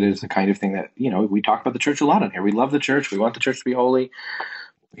 None of it is the kind of thing that, we talk about the church a lot on here. We love the church. We want the church to be holy.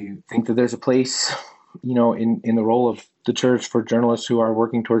 We think that there's a place, in the role of the church for journalists who are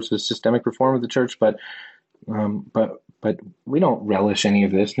working towards the systemic reform of the church. But we don't relish any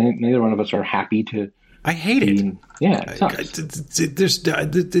of this. Neither one of us are happy to. I hate it. Yeah,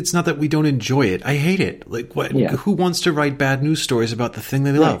 it's not that we don't enjoy it. I hate it. Like, what? Yeah. Who wants to write bad news stories about the thing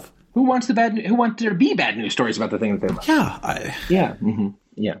that they love? Who wants there to be bad news stories about the thing that they love? Yeah. Yeah. Mm-hmm.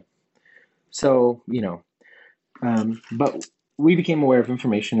 Yeah. So, but we became aware of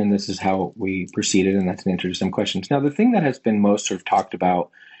information, and this is how we proceeded, and that's an answer to some questions. Now, the thing that has been most sort of talked about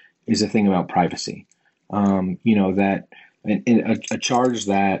is a thing about privacy. That a charge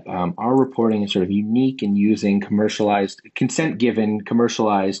that our reporting is sort of unique in using consent-given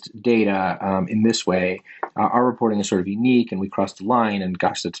commercialized data in this way. Our reporting is sort of unique, and we crossed the line. And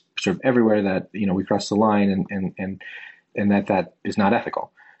gosh, that's sort of everywhere that we crossed the line, and that is not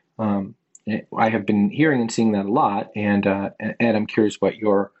ethical. I have been hearing and seeing that a lot, and Ed, I'm curious what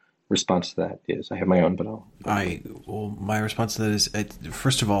your response to that is. I have my own, but my response to that is,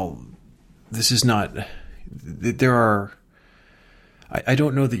 first of all, this is not. There are. I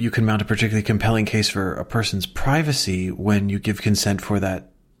don't know that you can mount a particularly compelling case for a person's privacy when you give consent for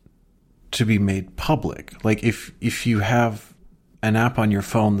that to be made public. Like if you have an app on your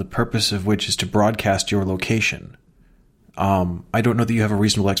phone, the purpose of which is to broadcast your location, I don't know that you have a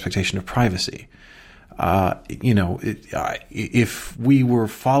reasonable expectation of privacy. if we were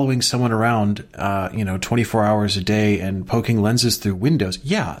following someone around, 24 hours a day and poking lenses through windows,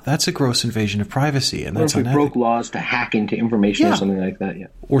 yeah, that's a gross invasion of privacy. And that's or if we broke laws to hack into information or something like that, yeah.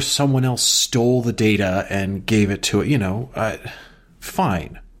 Or someone else stole the data and gave it to it,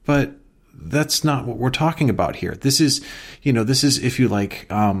 fine. But that's not what we're talking about here. This is, if you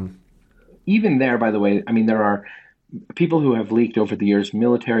like... Even there, by the way, I mean, there are people who have leaked over the years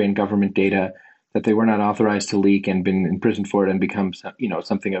military and government data that they were not authorized to leak and been imprisoned for it and become,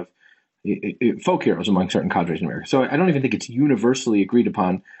 something of folk heroes among certain cadres in America. So I don't even think it's universally agreed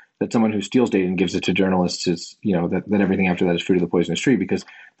upon that someone who steals data and gives it to journalists is, that everything after that is fruit of the poisonous tree, because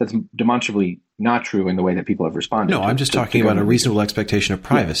that's demonstrably not true in the way that people have responded. No, I'm just talking about a reasonable expectation of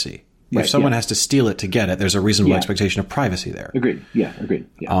privacy. Yeah. If someone has to steal it to get it, there's a reasonable expectation of privacy there. Agreed. Yeah, agreed.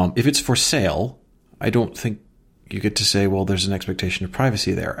 Yeah. If it's for sale, I don't think you get to say, well, there's an expectation of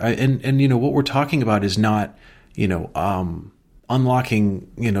privacy there. And what we're talking about is not,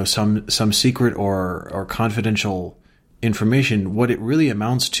 unlocking, some secret or confidential information. What it really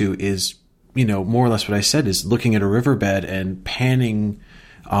amounts to is, more or less what I said is looking at a riverbed and panning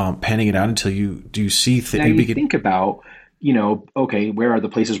it out until you do see things. Now you think about, okay, where are the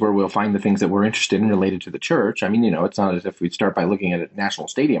places where we'll find the things that we're interested in related to the church? I mean, it's not as if we'd start by looking at a national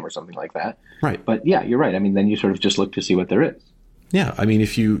stadium or something like that. Right. But yeah, you're right. I mean, then you sort of just look to see what there is. Yeah. I mean,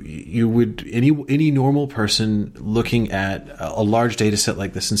 if you would, any normal person looking at a large data set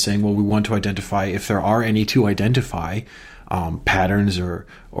like this and saying, well, we want to identify, if there are any to identify, patterns or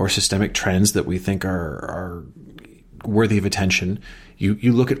systemic trends that we think are worthy of attention,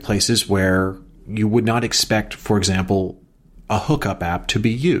 you look at places where you would not expect, for example, a hookup app to be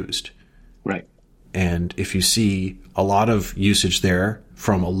used. Right. And if you see a lot of usage there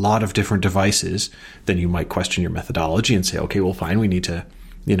from a lot of different devices, then you might question your methodology and say, okay, well, fine, we need to,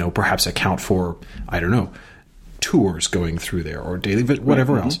 perhaps account for, I don't know, tours going through there or daily,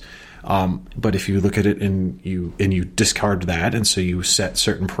 whatever else. But if you look at it and you discard that, and so you set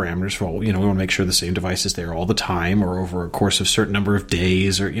certain parameters for, we want to make sure the same device is there all the time or over a course of a certain number of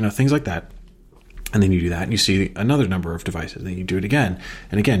days or, things like that. And then you do that and you see another number of devices. Then you do it again.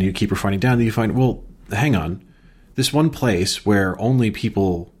 And again, you keep refining down. Then you find, well, hang on. This one place where only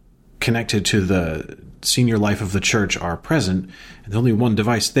people connected to the senior life of the church are present, and there's only one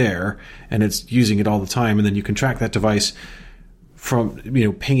device there, and it's using it all the time. And then you can track that device from,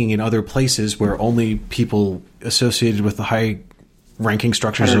 pinging in other places where only people associated with the high ranking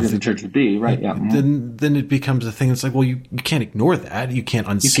structures of the church would be, right? Yeah. Then it becomes a thing that's like, well, you can't ignore that. You can't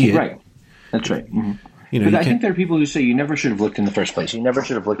unsee it. Right. That's right. Mm-hmm. But I think there are people who say you never should have looked in the first place. You never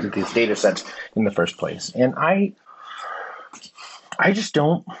should have looked at these data sets in the first place. And I just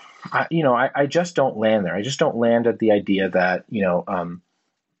don't, I just don't land there. I just don't land at the idea that,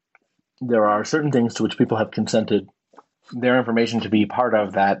 there are certain things to which people have consented their information to be part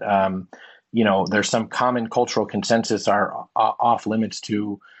of that, there's some common cultural consensus are off limits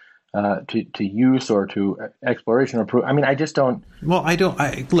to use or to exploration or proof. I mean, I just don't. Well,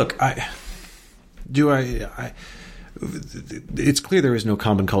 it's clear there is no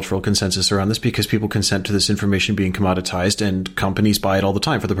common cultural consensus around this because people consent to this information being commoditized and companies buy it all the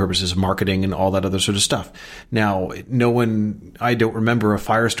time for the purposes of marketing and all that other sort of stuff. Now, I don't remember a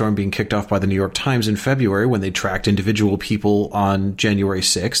firestorm being kicked off by the New York Times in February when they tracked individual people on January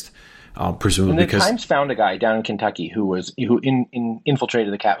 6th. Presumably, and the Times found a guy down in Kentucky who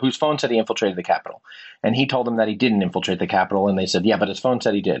infiltrated the whose phone said he infiltrated the Capitol, and he told them that he didn't infiltrate the Capitol, and they said, yeah, but his phone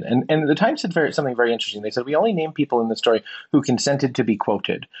said he did. And the Times said something very interesting. They said, we only name people in the story who consented to be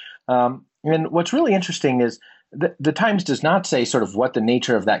quoted. And what's really interesting is the Times does not say sort of what the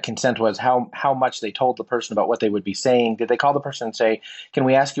nature of that consent was, how much they told the person about what they would be saying. Did they call the person and say, can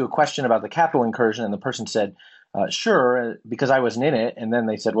we ask you a question about the Capitol incursion? And the person said, sure, because I wasn't in it. And then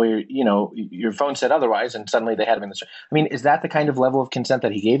they said, well, your phone said otherwise, and suddenly they had him in the story. I mean, is that the kind of level of consent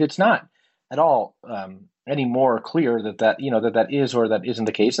that he gave? It's not at all any more clear that is or that isn't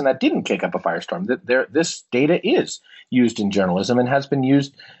the case, and that didn't kick up a firestorm. This data is used in journalism and has been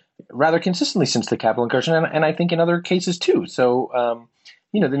used rather consistently since the Capitol incursion, and I think in other cases too. So,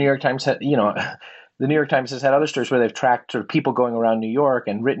 the New York Times had, the New York Times has had other stories where they've tracked sort of people going around New York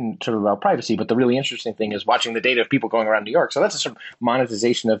and written sort of about privacy. But the really interesting thing is watching the data of people going around New York. So that's a sort of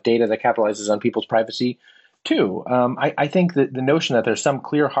monetization of data that capitalizes on people's privacy too. I think that the notion that there's some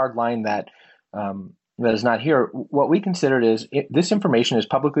clear hard line that is not here, what we considered is this information is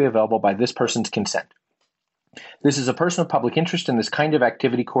publicly available by this person's consent. This is a person of public interest, and this kind of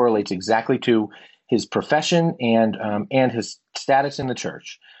activity correlates exactly to his profession and his status in the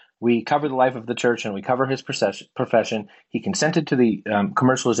church. We cover the life of the church and we cover his profession. He consented to the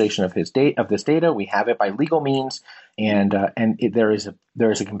commercialization of this data. We have it by legal means, and there is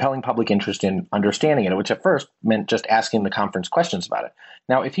a compelling public interest in understanding it, which at first meant just asking the conference questions about it.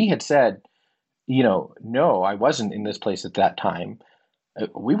 Now, if he had said, no, I wasn't in this place at that time,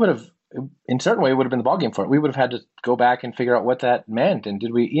 we would have, in a certain way, it would have been the ballgame for it. We would have had to go back and figure out what that meant, and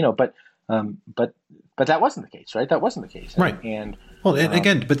did we, but that wasn't the case, right? That wasn't the case, right? And well, and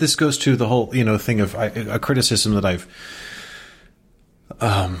again, but this goes to the whole, thing of a criticism that I've,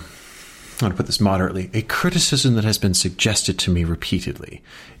 I'm going to put this moderately, a criticism that has been suggested to me repeatedly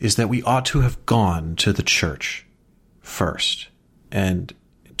is that we ought to have gone to the church first and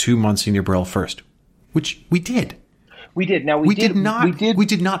to Monsignor Burrell first, which we did. We did. Now we did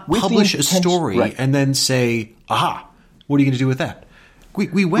not publish a story, right, and then say, "Aha, what are you going to do with that?"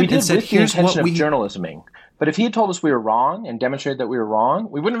 We went and said, "Here's what we." Journalisming. But if he had told us we were wrong and demonstrated that we were wrong,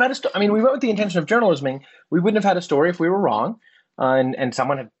 we wouldn't have had we went with the intention of journalisming. We wouldn't have had a story if we were wrong, and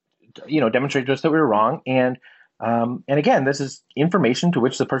someone had, demonstrated to us that we were wrong. And again, this is information to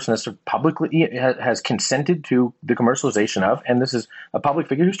which the person has publicly has consented to the commercialization of, and this is a public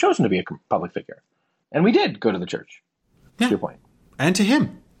figure who's chosen to be a public figure. And we did go to the church. Yeah. To your point. And to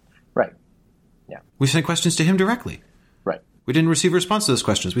him. Right. Yeah. We sent questions to him directly. Right. We didn't receive a response to those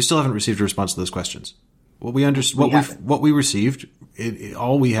questions. We still haven't received a response to those questions. What we received,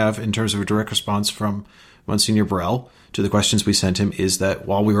 all we have in terms of a direct response from Monsignor Burrell to the questions we sent him is that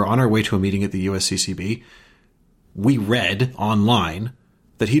while we were on our way to a meeting at the USCCB, we read online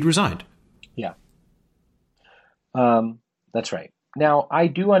that he'd resigned. Yeah. That's right. Now, I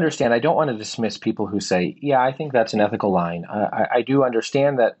do understand. I don't want to dismiss people who say, yeah, I think that's an ethical line. I do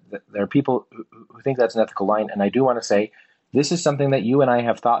understand that there are people who think that's an ethical line. And I do want to say, this is something that you and I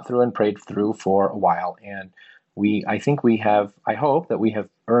have thought through and prayed through for a while. And I hope that we have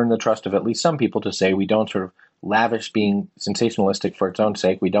earned the trust of at least some people to say we don't sort of lavish being sensationalistic for its own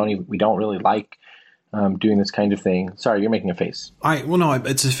sake. We don't really like doing this kind of thing. Sorry, you're making a face.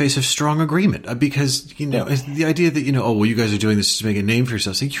 It's a face of strong agreement because, the idea that, you guys are doing this to make a name for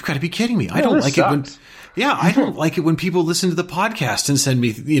yourselves. Like, you've got to be kidding me. I don't like it when, I don't like it when people listen to the podcast and send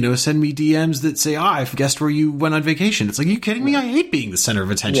me DMs that say, I've guessed where you went on vacation. It's like, are you kidding me? I hate being the center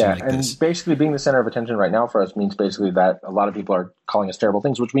of attention like this. And basically being the center of attention right now for us means basically that a lot of people are calling us terrible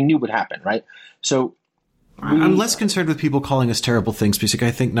things, which we knew would happen, right? So, I'm less concerned with people calling us terrible things because I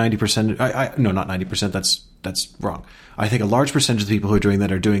think 90%, not 90%, that's wrong. I think a large percentage of the people who are doing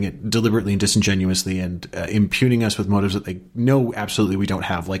that are doing it deliberately and disingenuously and impugning us with motives that they know absolutely we don't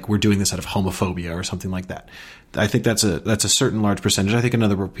have, like we're doing this out of homophobia or something like that. I think that's a certain large percentage. I think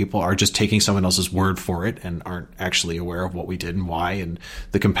another group of people are just taking someone else's word for it and aren't actually aware of what we did and why and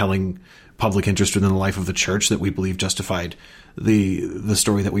the compelling public interest within the life of the church that we believe justified the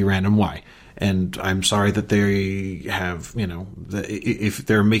story that we ran and why. And I'm sorry that they have, if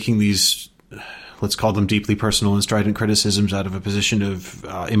they're making these, let's call them deeply personal and strident criticisms out of a position of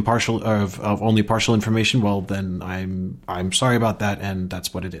of only partial information. Well, then I'm sorry about that, and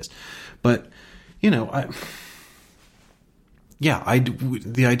that's what it is. But the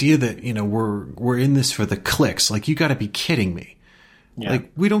idea that we're in this for the clicks, like you got to be kidding me. Yeah.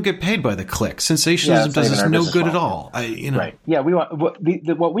 Like, we don't get paid by the click. Sensationalism does us no good at all. Right. Yeah, we want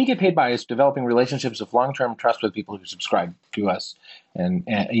what we get paid by is developing relationships of long-term trust with people who subscribe to us, and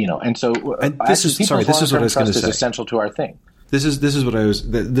so this is what I was going to say. Is essential to our thing. This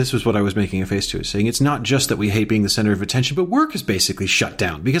was what I was making a face to, saying it's not just that we hate being the center of attention, but work is basically shut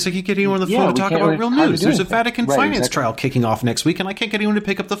down because I can't get anyone on the phone to talk about real news. There's a Vatican finance trial kicking off next week, and I can't get anyone to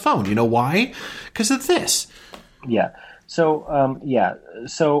pick up the phone. You know why? Because of this. Yeah.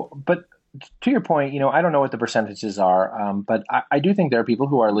 So, but to your point, I don't know what the percentages are, but I do think there are people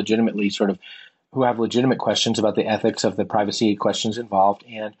who are legitimately who have legitimate questions about the ethics of the privacy questions involved.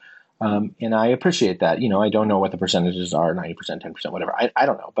 And I appreciate that. I don't know what the percentages are, 90%, 10%, whatever. I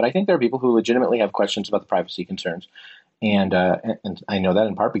don't know. But I think there are people who legitimately have questions about the privacy concerns. And I know that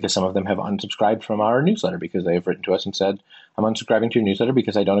in part because some of them have unsubscribed from our newsletter because they have written to us and said, I'm unsubscribing to your newsletter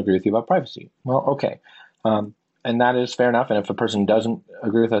because I don't agree with you about privacy. Well, okay. And that is fair enough. And if a person doesn't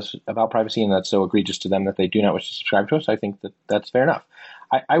agree with us about privacy and that's so egregious to them that they do not wish to subscribe to us, I think that that's fair enough.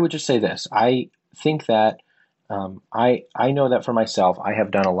 I would just say this. I think that I know that for myself, I have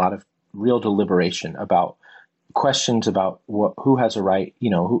done a lot of real deliberation about questions about who has a right,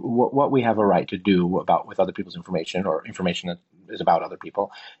 what we have a right to do with other people's information or information that is about other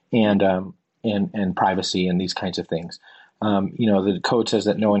people and privacy and these kinds of things. The code says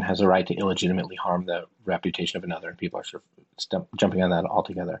that no one has a right to illegitimately harm the reputation of another, and people are sort of jumping on that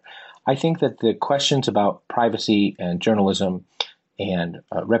altogether. I think that the questions about privacy and journalism and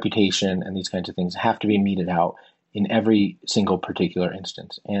reputation and these kinds of things have to be meted out in every single particular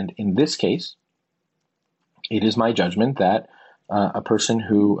instance. And in this case, it is my judgment that a person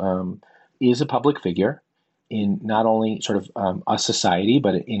who is a public figure in not only sort of a society,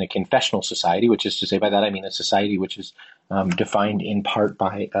 but in a confessional society, which is to say by that I mean a society which is defined in part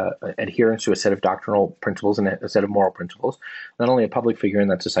by adherence to a set of doctrinal principles and a set of moral principles, not only a public figure in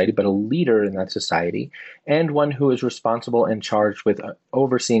that society, but a leader in that society, and one who is responsible and charged with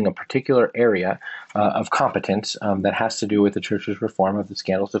overseeing a particular area of competence that has to do with the church's reform of the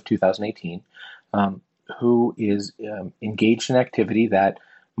scandals of 2018, who is engaged in activity that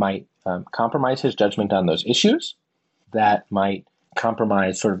might compromise his judgment on those issues, that might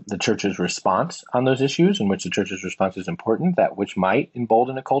compromise sort of the church's response on those issues, in which the church's response is important, that which might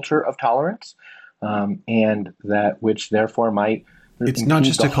embolden a culture of tolerance, and that which therefore might. It's not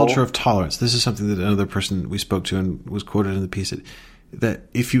just a culture of tolerance. This is something that another person we spoke to and was quoted in the piece that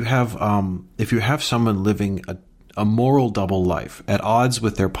if you have someone living a moral double life at odds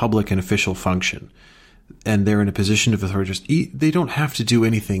with their public and official function, and they're in a position of authority, they don't have to do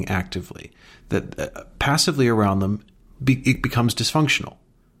anything actively. That passively around them, it becomes dysfunctional.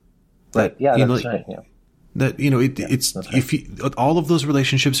 Right. Yeah, that's right. Yeah. That it's right. If all of those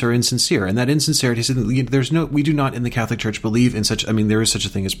relationships are insincere, and that insincerity is we do not in the Catholic Church believe in such. I mean, there is such a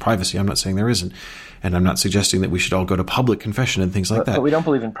thing as privacy. I'm not saying there isn't, and I'm not suggesting that we should all go to public confession and things like that. But we don't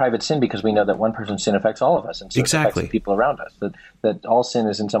believe in private sin because we know that one person's sin affects all of us, and so exactly. It affects the people around us. That all sin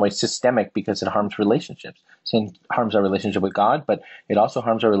is in some way systemic because it harms relationships. Sin harms our relationship with God, but it also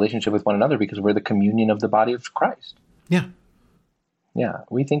harms our relationship with one another because we're the communion of the body of Christ. Yeah. Yeah,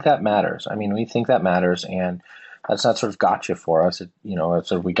 we think that matters. I mean, we think that matters, and that's not sort of gotcha for us. It's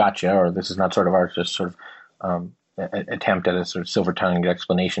sort of we gotcha, or this is not sort of our just sort of attempt at a sort of silver-tongued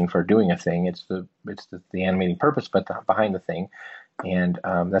explanation for doing a thing. It's the animating purpose, but behind the thing, and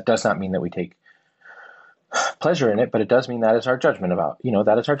that does not mean that we take pleasure in it, but it does mean that is our judgment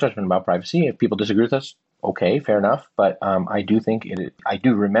about privacy. If people disagree with us, okay, fair enough. But I do think I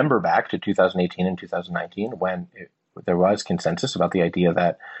do remember back to 2018 and 2019 when there was consensus about the idea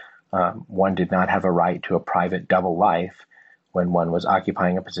that one did not have a right to a private double life when one was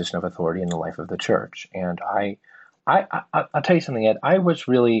occupying a position of authority in the life of the church. And I'll tell you something, Ed. I was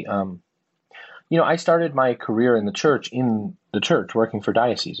really, I started my career in the church working for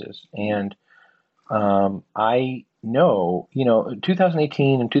dioceses. And I know,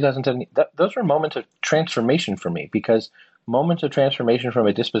 2018 and 2017, those were moments of transformation for me, because moments of transformation from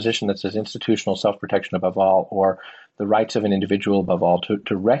a disposition that says institutional self-protection above all, or the rights of an individual above all,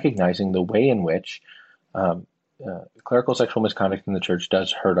 to recognizing the way in which clerical sexual misconduct in the church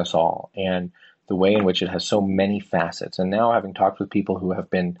does hurt us all, and the way in which it has so many facets. And now, having talked with people who have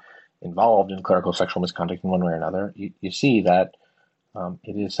been involved in clerical sexual misconduct in one way or another, you see that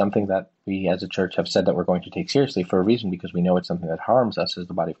it is something that we as a church have said that we're going to take seriously for a reason, because we know it's something that harms us as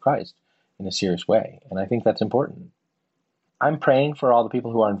the body of Christ in a serious way. And I think that's important. I'm praying for all the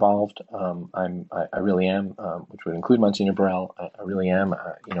people who are involved. I really am, which would include Monsignor Burrell. I really am,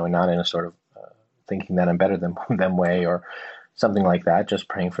 and not in a sort of thinking that I'm better than them way or something like that. Just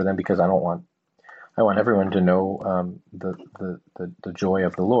praying for them, because I want everyone to know the joy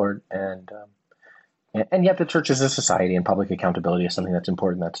of the Lord, and yet the church is a society, and public accountability is something that's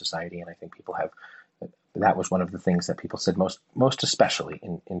important in that society. And I think people have. That was one of the things that people said most especially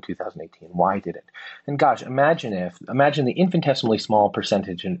in 2018. Why did it? And gosh, imagine the infinitesimally small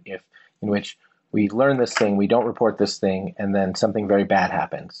percentage in which we learn this thing, we don't report this thing, and then something very bad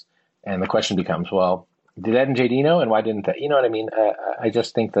happens. And the question becomes, well, did Ed and JD know, and why didn't they? You know what I mean? I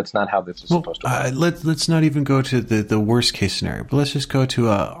just think that's not how this is supposed to work. Let's not even go to the worst case scenario, but let's just go to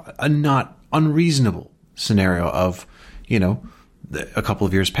a not unreasonable scenario of, a couple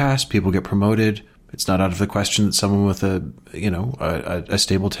of years pass, people get promoted. It's not out of the question that someone with a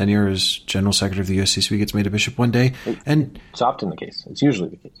stable tenure as general secretary of the USCCB gets made a bishop one day. And it's often the case. It's usually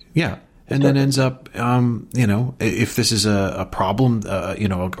the case. Yeah. And then ends up, if this is a problem,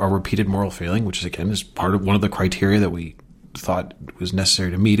 a repeated moral failing, which is, again, is part of one of the criteria that we thought was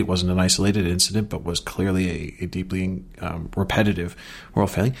necessary to meet. It wasn't an isolated incident, but was clearly a deeply repetitive moral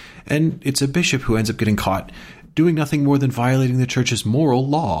failing. And it's a bishop who ends up getting caught doing nothing more than violating the church's moral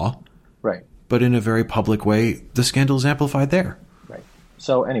law. Right. But in a very public way, the scandal is amplified there. Right.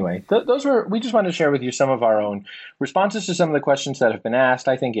 So anyway, we just wanted to share with you some of our own responses to some of the questions that have been asked.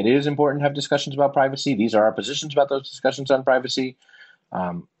 I think it is important to have discussions about privacy. These are our positions about those discussions on privacy.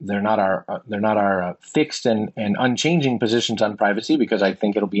 They're not our fixed and unchanging positions on privacy, because I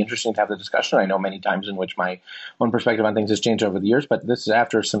think it'll be interesting to have the discussion. I know many times in which my own perspective on things has changed over the years, but this is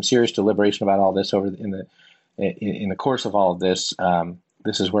after some serious deliberation about all this in the course of all of this,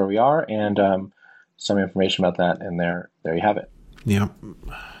 this is where we are, and some information about that, and there you have it. Yeah.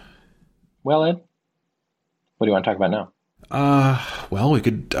 Well, Ed, what do you want to talk about now? Well, we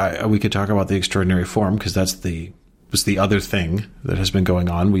could talk about the extraordinary form, because was the other thing that has been going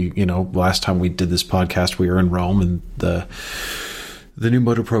on. Last time we did this podcast, we were in Rome, and the new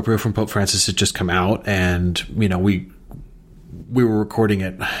motu proprio from Pope Francis had just come out, and we were recording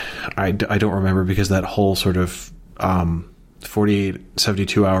it. I don't remember, because that whole sort of 48,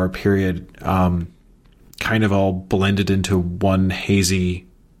 72 hour period kind of all blended into one hazy.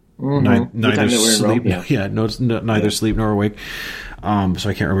 Neither sleep, neither sleep nor awake. So I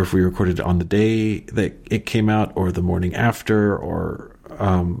can't remember if we recorded it on the day that it came out, or the morning after, or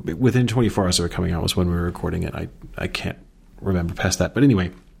within 24 hours of it coming out was when we were recording it. I can't remember past that. But anyway,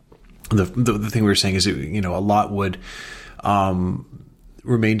 the thing we were saying is, a lot would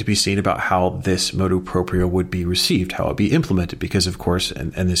remain to be seen about how this motu proprio would be received, how it would be implemented, because of course,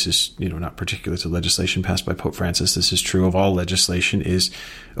 and this is, not particular to legislation passed by Pope Francis, this is true of all legislation, is,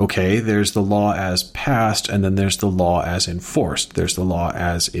 okay, there's the law as passed, and then there's the law as enforced. There's the law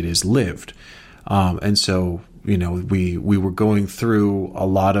as it is lived. And so, we were going through a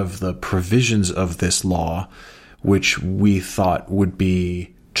lot of the provisions of this law, which we thought would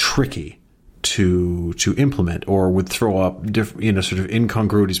be tricky to implement, or would throw up sort of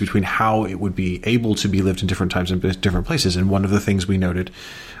incongruities between how it would be able to be lived in different times and different places. And one of the things we noted,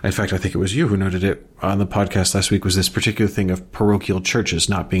 in fact, I think it was you who noted it on the podcast last week, was this particular thing of parochial churches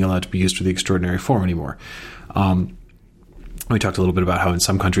not being allowed to be used for the extraordinary form anymore. We talked a little bit about how in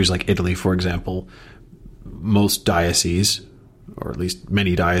some countries like Italy, for example, most dioceses, or at least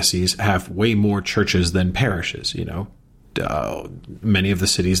many dioceses, have way more churches than parishes, many of the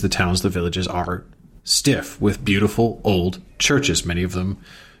cities, the towns, the villages are stiff with beautiful old churches, many of them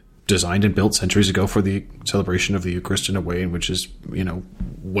designed and built centuries ago for the celebration of the Eucharist in a way in which is,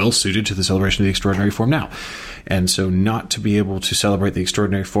 well suited to the celebration of the extraordinary form now. And so not to be able to celebrate the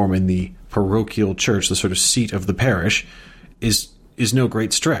extraordinary form in the parochial church, the sort of seat of the parish, is no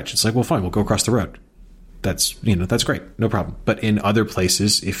great stretch. It's like, well, fine, we'll go across the road. That's great. No problem. But in other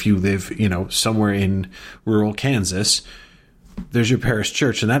places, if you live, somewhere in rural Kansas, there's your parish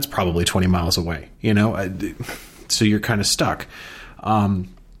church, and that's probably 20 miles away, so you're kind of stuck. And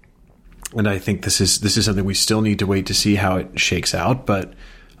I think this is something we still need to wait to see how it shakes out. But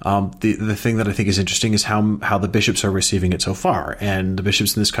the thing that I think is interesting is how the bishops are receiving it so far. And the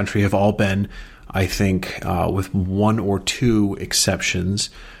bishops in this country have all been, I think, with one or two exceptions,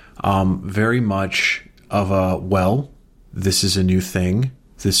 very much of a, well, this is a new thing.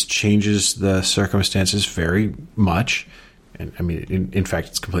 This changes the circumstances very much. And I mean, in fact,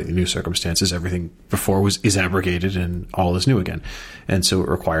 it's completely new circumstances. Everything before is abrogated, and all is new again. And so it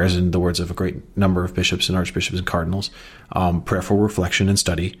requires, in the words of a great number of bishops and archbishops and cardinals, prayerful reflection and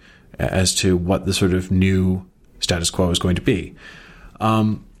study as to what the sort of new status quo is going to be.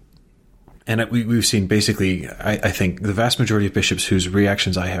 And we've seen basically, I think, the vast majority of bishops whose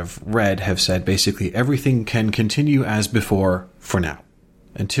reactions I have read have said basically everything can continue as before for now,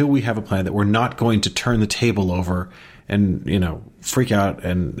 until we have a plan that we're not going to turn the table over and, freak out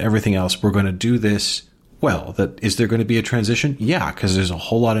and everything else. We're going to do this well. Is there going to be a transition? Yeah, because there's a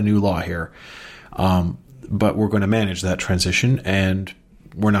whole lot of new law here. But we're going to manage that transition, and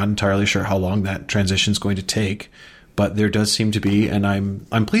we're not entirely sure how long that transition is going to take. But there does seem to be, and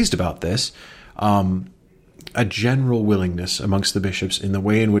I'm pleased about this, a general willingness amongst the bishops in the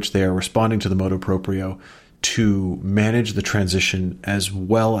way in which they are responding to the motu proprio to manage the transition as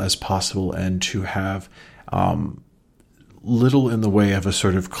well as possible, and to have little in the way of a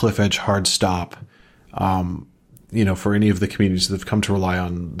sort of cliff edge hard stop, for any of the communities that have come to rely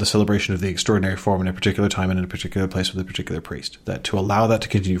on the celebration of the extraordinary form in a particular time and in a particular place with a particular priest. That to allow that to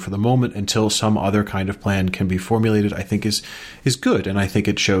continue for the moment until some other kind of plan can be formulated, I think is good. And I think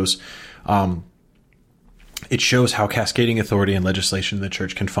it shows how cascading authority and legislation in the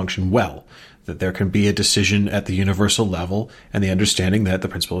church can function well, that there can be a decision at the universal level, and the understanding that the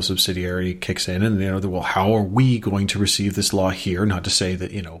principle of subsidiarity kicks in, and well, how are we going to receive this law here? Not to say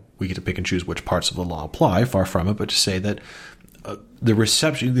that we get to pick and choose which parts of the law apply, far from it, but to say that the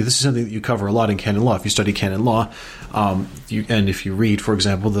reception, this is something that you cover a lot in canon law. If you study canon law, and if you read, for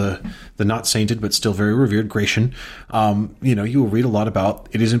example, the not sainted but still very revered Gratian, you will read a lot about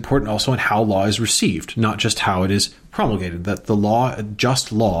it is important also in how law is received, not just how it is promulgated. That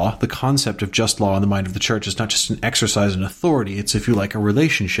just law, the concept of just law in the mind of the church is not just an exercise in authority. It's, if you like, a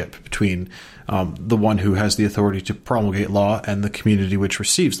relationship between the one who has the authority to promulgate law and the community which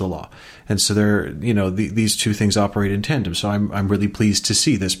receives the law. And so these two things operate in tandem. So I'm really pleased to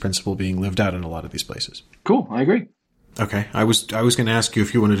see this principle being lived out in a lot of these places. Cool. I agree. Okay. I was going to ask you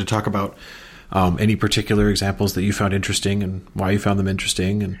if you wanted to talk about any particular examples that you found interesting and why you found them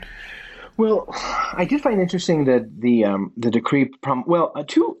interesting. And well, I did find interesting that the decree.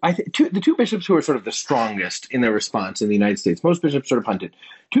 The two bishops who are sort of the strongest in their response in the United States. Most bishops sort of punted.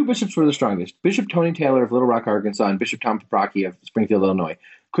 Two bishops were the strongest: Bishop Tony Taylor of Little Rock, Arkansas, and Bishop Tom Paprocki of Springfield, Illinois.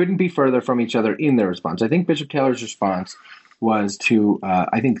 Couldn't be further from each other in their response. I think Bishop Taylor's response was to,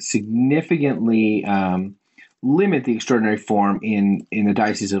 significantly limit the extraordinary form in the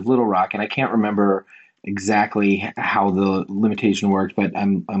Diocese of Little Rock, and I can't remember exactly how the limitation worked, but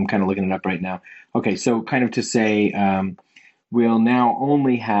I'm kind of looking it up right now. Okay, so kind of to say we'll now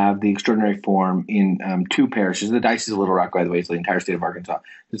only have the extraordinary form in two parishes. The Diocese of Little Rock, by the way, is the entire state of Arkansas.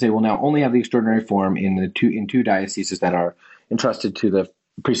 To say we'll now only have the extraordinary form in two dioceses that are entrusted to the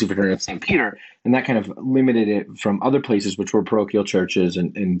priestly fraternity of St. Peter, and that kind of limited it from other places, which were parochial churches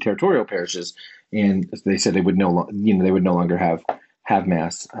and territorial parishes. And they said they would no longer have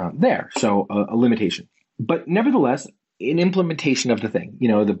mass there. So a limitation. But nevertheless, an implementation of the thing.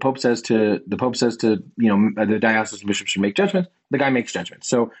 The Pope says to the diocesan bishop should make judgments. The guy makes judgments.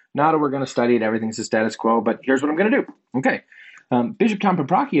 So not we're going to study it. Everything's a status quo. But here's what I'm going to do. Okay. Bishop Tom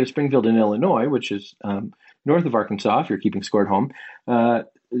Paprocki of Springfield in Illinois, which is north of Arkansas, if you're keeping score at home,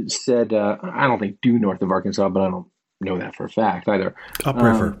 said, I don't think due north of Arkansas, but I don't know that for a fact either.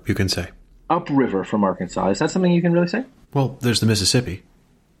 Upriver, you can say. Upriver from Arkansas. Is that something you can really say? Well, there's the Mississippi.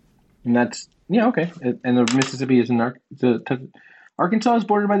 And that's, okay. And the Mississippi is in Arkansas is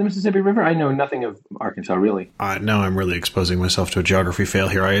bordered by the Mississippi River? I know nothing of Arkansas, really. Now I'm really exposing myself to a geography fail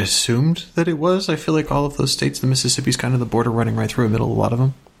here. I assumed that it was. I feel like all of those states, the Mississippi's kind of the border running right through the middle of a lot of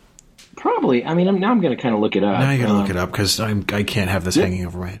them. Probably. I mean, now I'm going to kind of look it up. Now you got to look it up because I can't have this hanging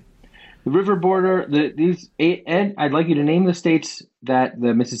over my head. The river border, Ed, I'd like you to name the states that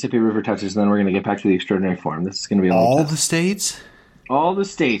the Mississippi River touches, and then we're going to get back to the extraordinary form. This is going to be a all the states? All the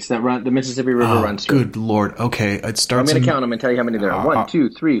states that run the Mississippi River runs through. Good Lord. Okay, it starts. I'm going to count them and tell you how many there are. 1, 2,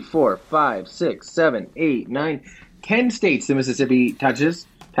 3, 4, 5, 6, 7, 8, 9, 10 states the Mississippi touches,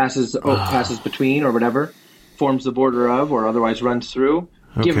 passes between or whatever, forms the border of or otherwise runs through.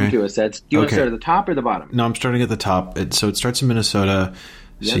 Okay. Give them to us, Ed. Do you want to start at the top or the bottom? No, I'm starting at the top. So it starts in Minnesota.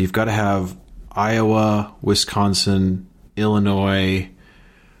 Yep. So you've got to have Iowa, Wisconsin, Illinois,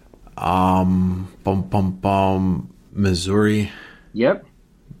 Missouri. Yep.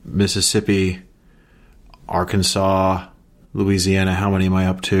 Mississippi, Arkansas, Louisiana. How many am I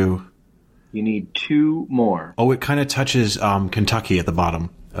up to? You need 2 more. Oh, it kind of touches Kentucky at the bottom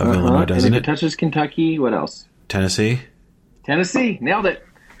of Illinois, doesn't it? And if it touches Kentucky, what else? Tennessee. Nailed it.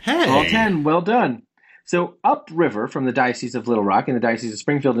 Hey. All 10. Well done. So upriver from the Diocese of Little Rock in the Diocese of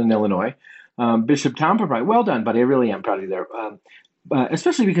Springfield in Illinois, Bishop Tom Paprocki. Well done, buddy. I really am proud of you there.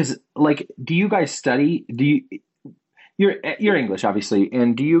 Especially because, do you guys study? You're English, obviously,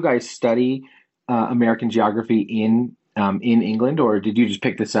 and do you guys study American geography in England, or did you just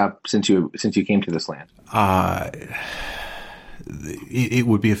pick this up since you came to this land? It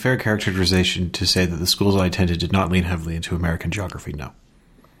would be a fair characterization to say that the schools I attended did not lean heavily into American geography. No.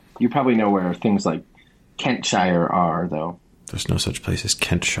 You probably know where things like Kentshire are, though. There's no such place as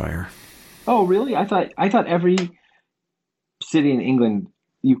Kentshire. Oh, really? I thought every city in England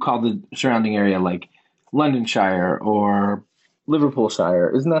you called the surrounding area like Londonshire or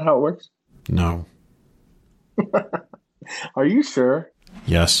Liverpoolshire. Isn't that how it works? No. Are you sure?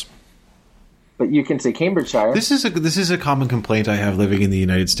 Yes. But you can say Cambridgeshire. This is a common complaint I have living in the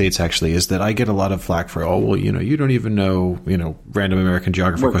United States, actually, is that I get a lot of flack for, you don't even know, random American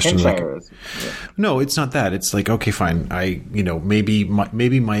geography where questions. Kentshire is. Yeah. No, it's not that. It's like, okay, fine.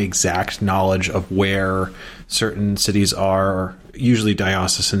 Maybe my exact knowledge of where certain cities are, usually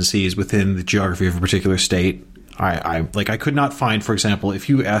diocesan sees within the geography of a particular state. I could not find, for example, if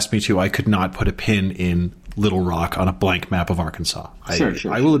you asked me to, I could not put a pin in Little Rock on a blank map of Arkansas. Sure.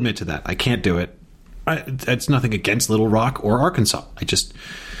 I will admit to that. I can't do it. It's nothing against Little Rock or Arkansas.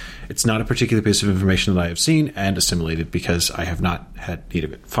 It's not a particular piece of information that I have seen and assimilated because I have not had need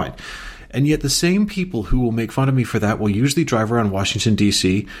of it. Fine. And yet the same people who will make fun of me for that will usually drive around Washington,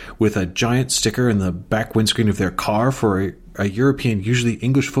 D.C. with a giant sticker in the back windscreen of their car for a European, usually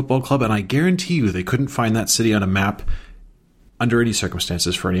English football club, and I guarantee you they couldn't find that city on a map under any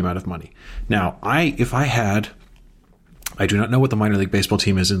circumstances for any amount of money. Now, I do not know what the minor league baseball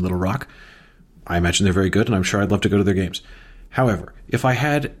team is in Little Rock. I imagine they're very good, and I'm sure I'd love to go to their games. However, if I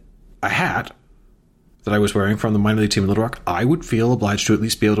had a hat that I was wearing from the minor league team in Little Rock, I would feel obliged to at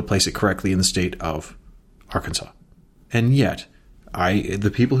least be able to place it correctly in the state of Arkansas. And yet,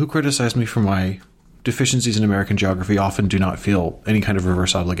 the people who criticize me for my deficiencies in American geography often do not feel any kind of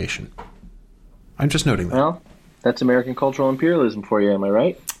reverse obligation. I'm just noting that. Well, that's American cultural imperialism for you, am I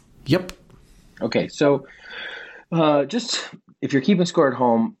right? Yep. Okay, so just if you're keeping score at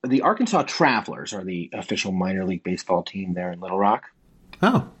home, the Arkansas Travelers are the official minor league baseball team there in Little Rock.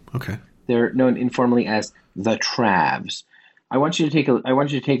 Oh, okay. They're known informally as the Travs. I want you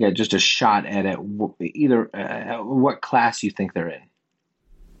to take just a shot at it. Either what class you think they're in.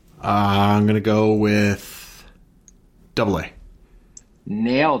 I'm going to go with AA.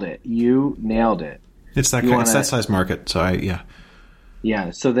 Nailed it. You nailed it. It's that size market. So yeah.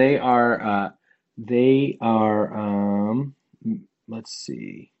 Yeah. So they are. Let's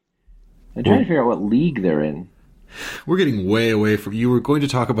see. I'm trying to figure out what league they're in. We're getting way away from. You were going to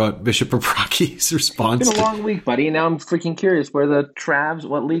talk about Bishop Paprocki's response. It's been a long week, buddy, and now I'm freaking curious what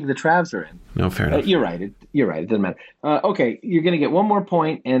league the Travs are in. No, fair enough. You're right. It doesn't matter. Okay, you're going to get one more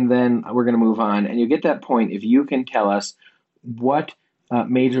point, and then we're going to move on. And you get that point if you can tell us what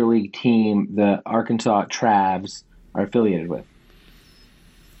major league team the Arkansas Travs are affiliated with.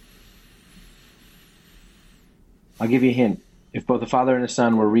 I'll give you a hint. If both the father and the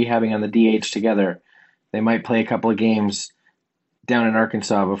son were rehabbing on the DH together, they might play a couple of games down in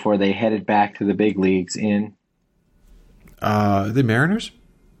Arkansas before they headed back to the big leagues in... the Mariners?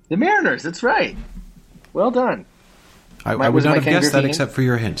 The Mariners, that's right. Well done. I would not have guessed that except for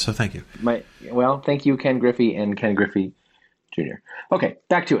your hint, so thank you. Thank you, Ken Griffey and Ken Griffey Jr. Okay,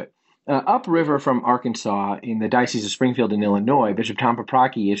 back to it. Upriver from Arkansas in the Diocese of Springfield in Illinois, Bishop Tom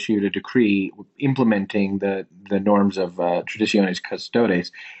Paprocki issued a decree implementing the norms of Traditionis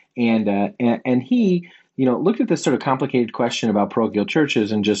Custodes, and he looked at this sort of complicated question about parochial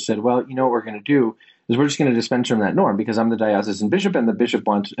churches and just said, well, what we're going to do is we're just going to dispense from that norm because I'm the diocesan bishop and the bishop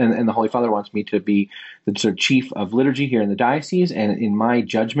wants and the Holy Father wants me to be the sort of chief of liturgy here in the diocese, and in my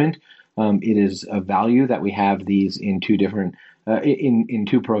judgment, it is of value that we have these in two different in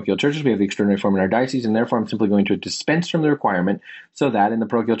two parochial churches. We have the extraordinary form in our diocese, and therefore I'm simply going to dispense from the requirement so that in the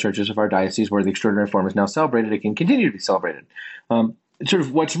parochial churches of our diocese where the extraordinary form is now celebrated, it can continue to be celebrated. Sort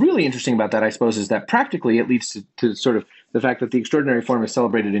of what's really interesting about that, I suppose, is that practically it leads to sort of the fact that the extraordinary form is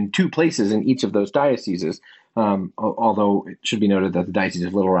celebrated in two places in each of those dioceses, although it should be noted that the Diocese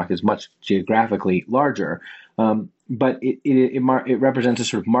of Little Rock is much geographically larger. But it represents a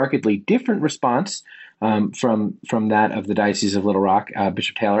sort of markedly different response from that of the Diocese of Little Rock,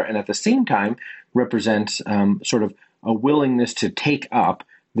 Bishop Taylor, and at the same time represents sort of a willingness to take up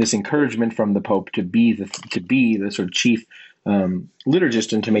this encouragement from the Pope to be the sort of chief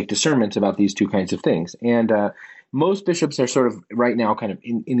liturgist and to make discernments about these two kinds of things. And most bishops are sort of right now kind of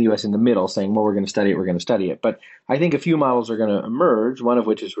in the U.S. in the middle saying, well, we're going to study it. But I think a few models are going to emerge, one of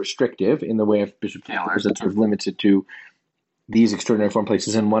which is restrictive in the way of Bishop Taylor's that sort of limits it to these extraordinary form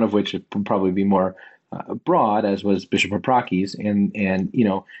places, and one of which would probably be more broad, as was Bishop Paprocki's. And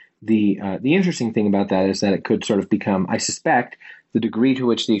the interesting thing about that is that it could sort of become, I suspect, the degree to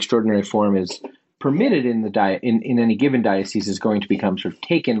which the extraordinary form is permitted in in any given diocese is going to become sort of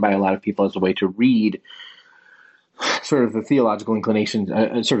taken by a lot of people as a way to read sort of the theological inclinations,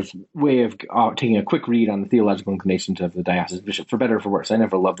 a sort of way of taking a quick read on the theological inclinations of the diocesan bishop, for better or for worse. I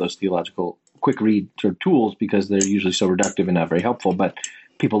never love those theological quick read sort of tools because they're usually so reductive and not very helpful, but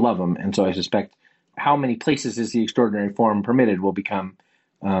people love them. And so I suspect how many places is the extraordinary form permitted will become,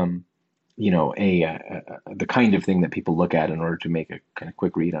 the kind of thing that people look at in order to make a kind of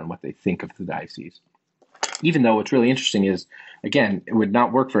quick read on what they think of the diocese. Even though what's really interesting is, again, it would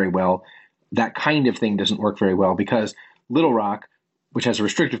not work very well. That kind of thing doesn't work very well because Little Rock, which has a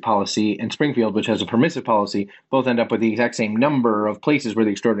restrictive policy, and Springfield, which has a permissive policy, both end up with the exact same number of places where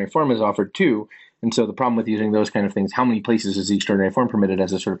the extraordinary form is offered too. And so the problem with using those kind of things, how many places is the extraordinary form permitted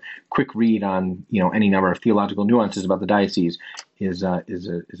as a sort of quick read on, any number of theological nuances about the diocese is a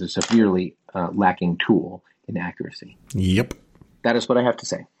severely lacking tool in accuracy. Yep. That is what I have to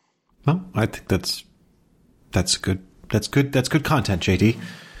say. Well, I think that's good. That's good content, JD.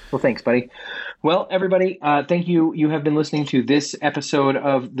 Well, thanks, buddy. Well, everybody, thank you. You have been listening to this episode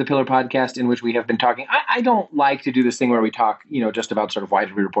of the Pillar Podcast in which we have been talking. I don't like to do this thing where we talk, just about sort of why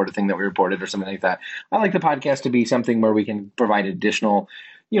did we report a thing that we reported or something like that. I like the podcast to be something where we can provide additional,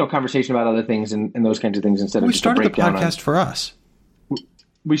 conversation about other things and those kinds of things instead of just a breakdown. We started the podcast for us.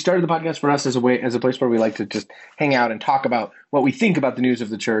 We started the podcast for us as a place where we like to just hang out and talk about what we think about the news of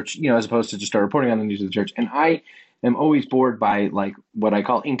the church, as opposed to just start reporting on the news of the church. And I am always bored by like what I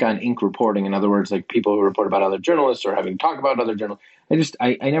call ink on ink reporting. In other words, like people who report about other journalists or having to talk about other journalists.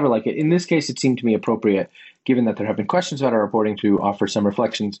 I never like it. In this case, it seemed to me appropriate, given that there have been questions about our reporting, to offer some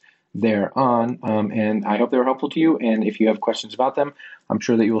reflections there on. And I hope they were helpful to you. And if you have questions about them, I'm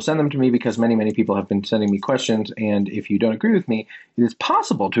sure that you will send them to me, because many, many people have been sending me questions. And if you don't agree with me, it is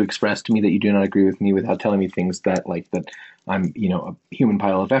possible to express to me that you do not agree with me without telling me things that, like, that I'm, a human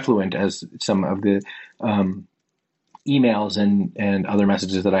pile of effluent, as some of the emails and other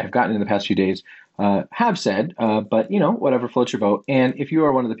messages that I have gotten in the past few days have said. But, whatever floats your boat. And if you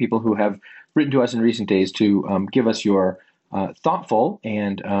are one of the people who have written to us in recent days to give us your thoughtful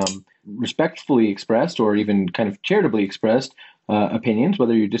and respectfully expressed, or even kind of charitably expressed opinions,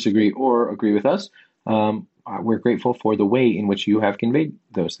 whether you disagree or agree with us, we're grateful for the way in which you have conveyed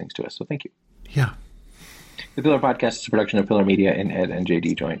those things to us. So thank you. Yeah. The Pillar Podcast is a production of Pillar Media and Ed and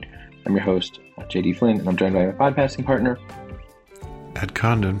JD Joint. I'm your host, JD Flynn, and I'm joined by my podcasting partner, Ed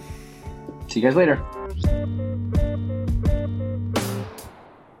Condon. See you guys later.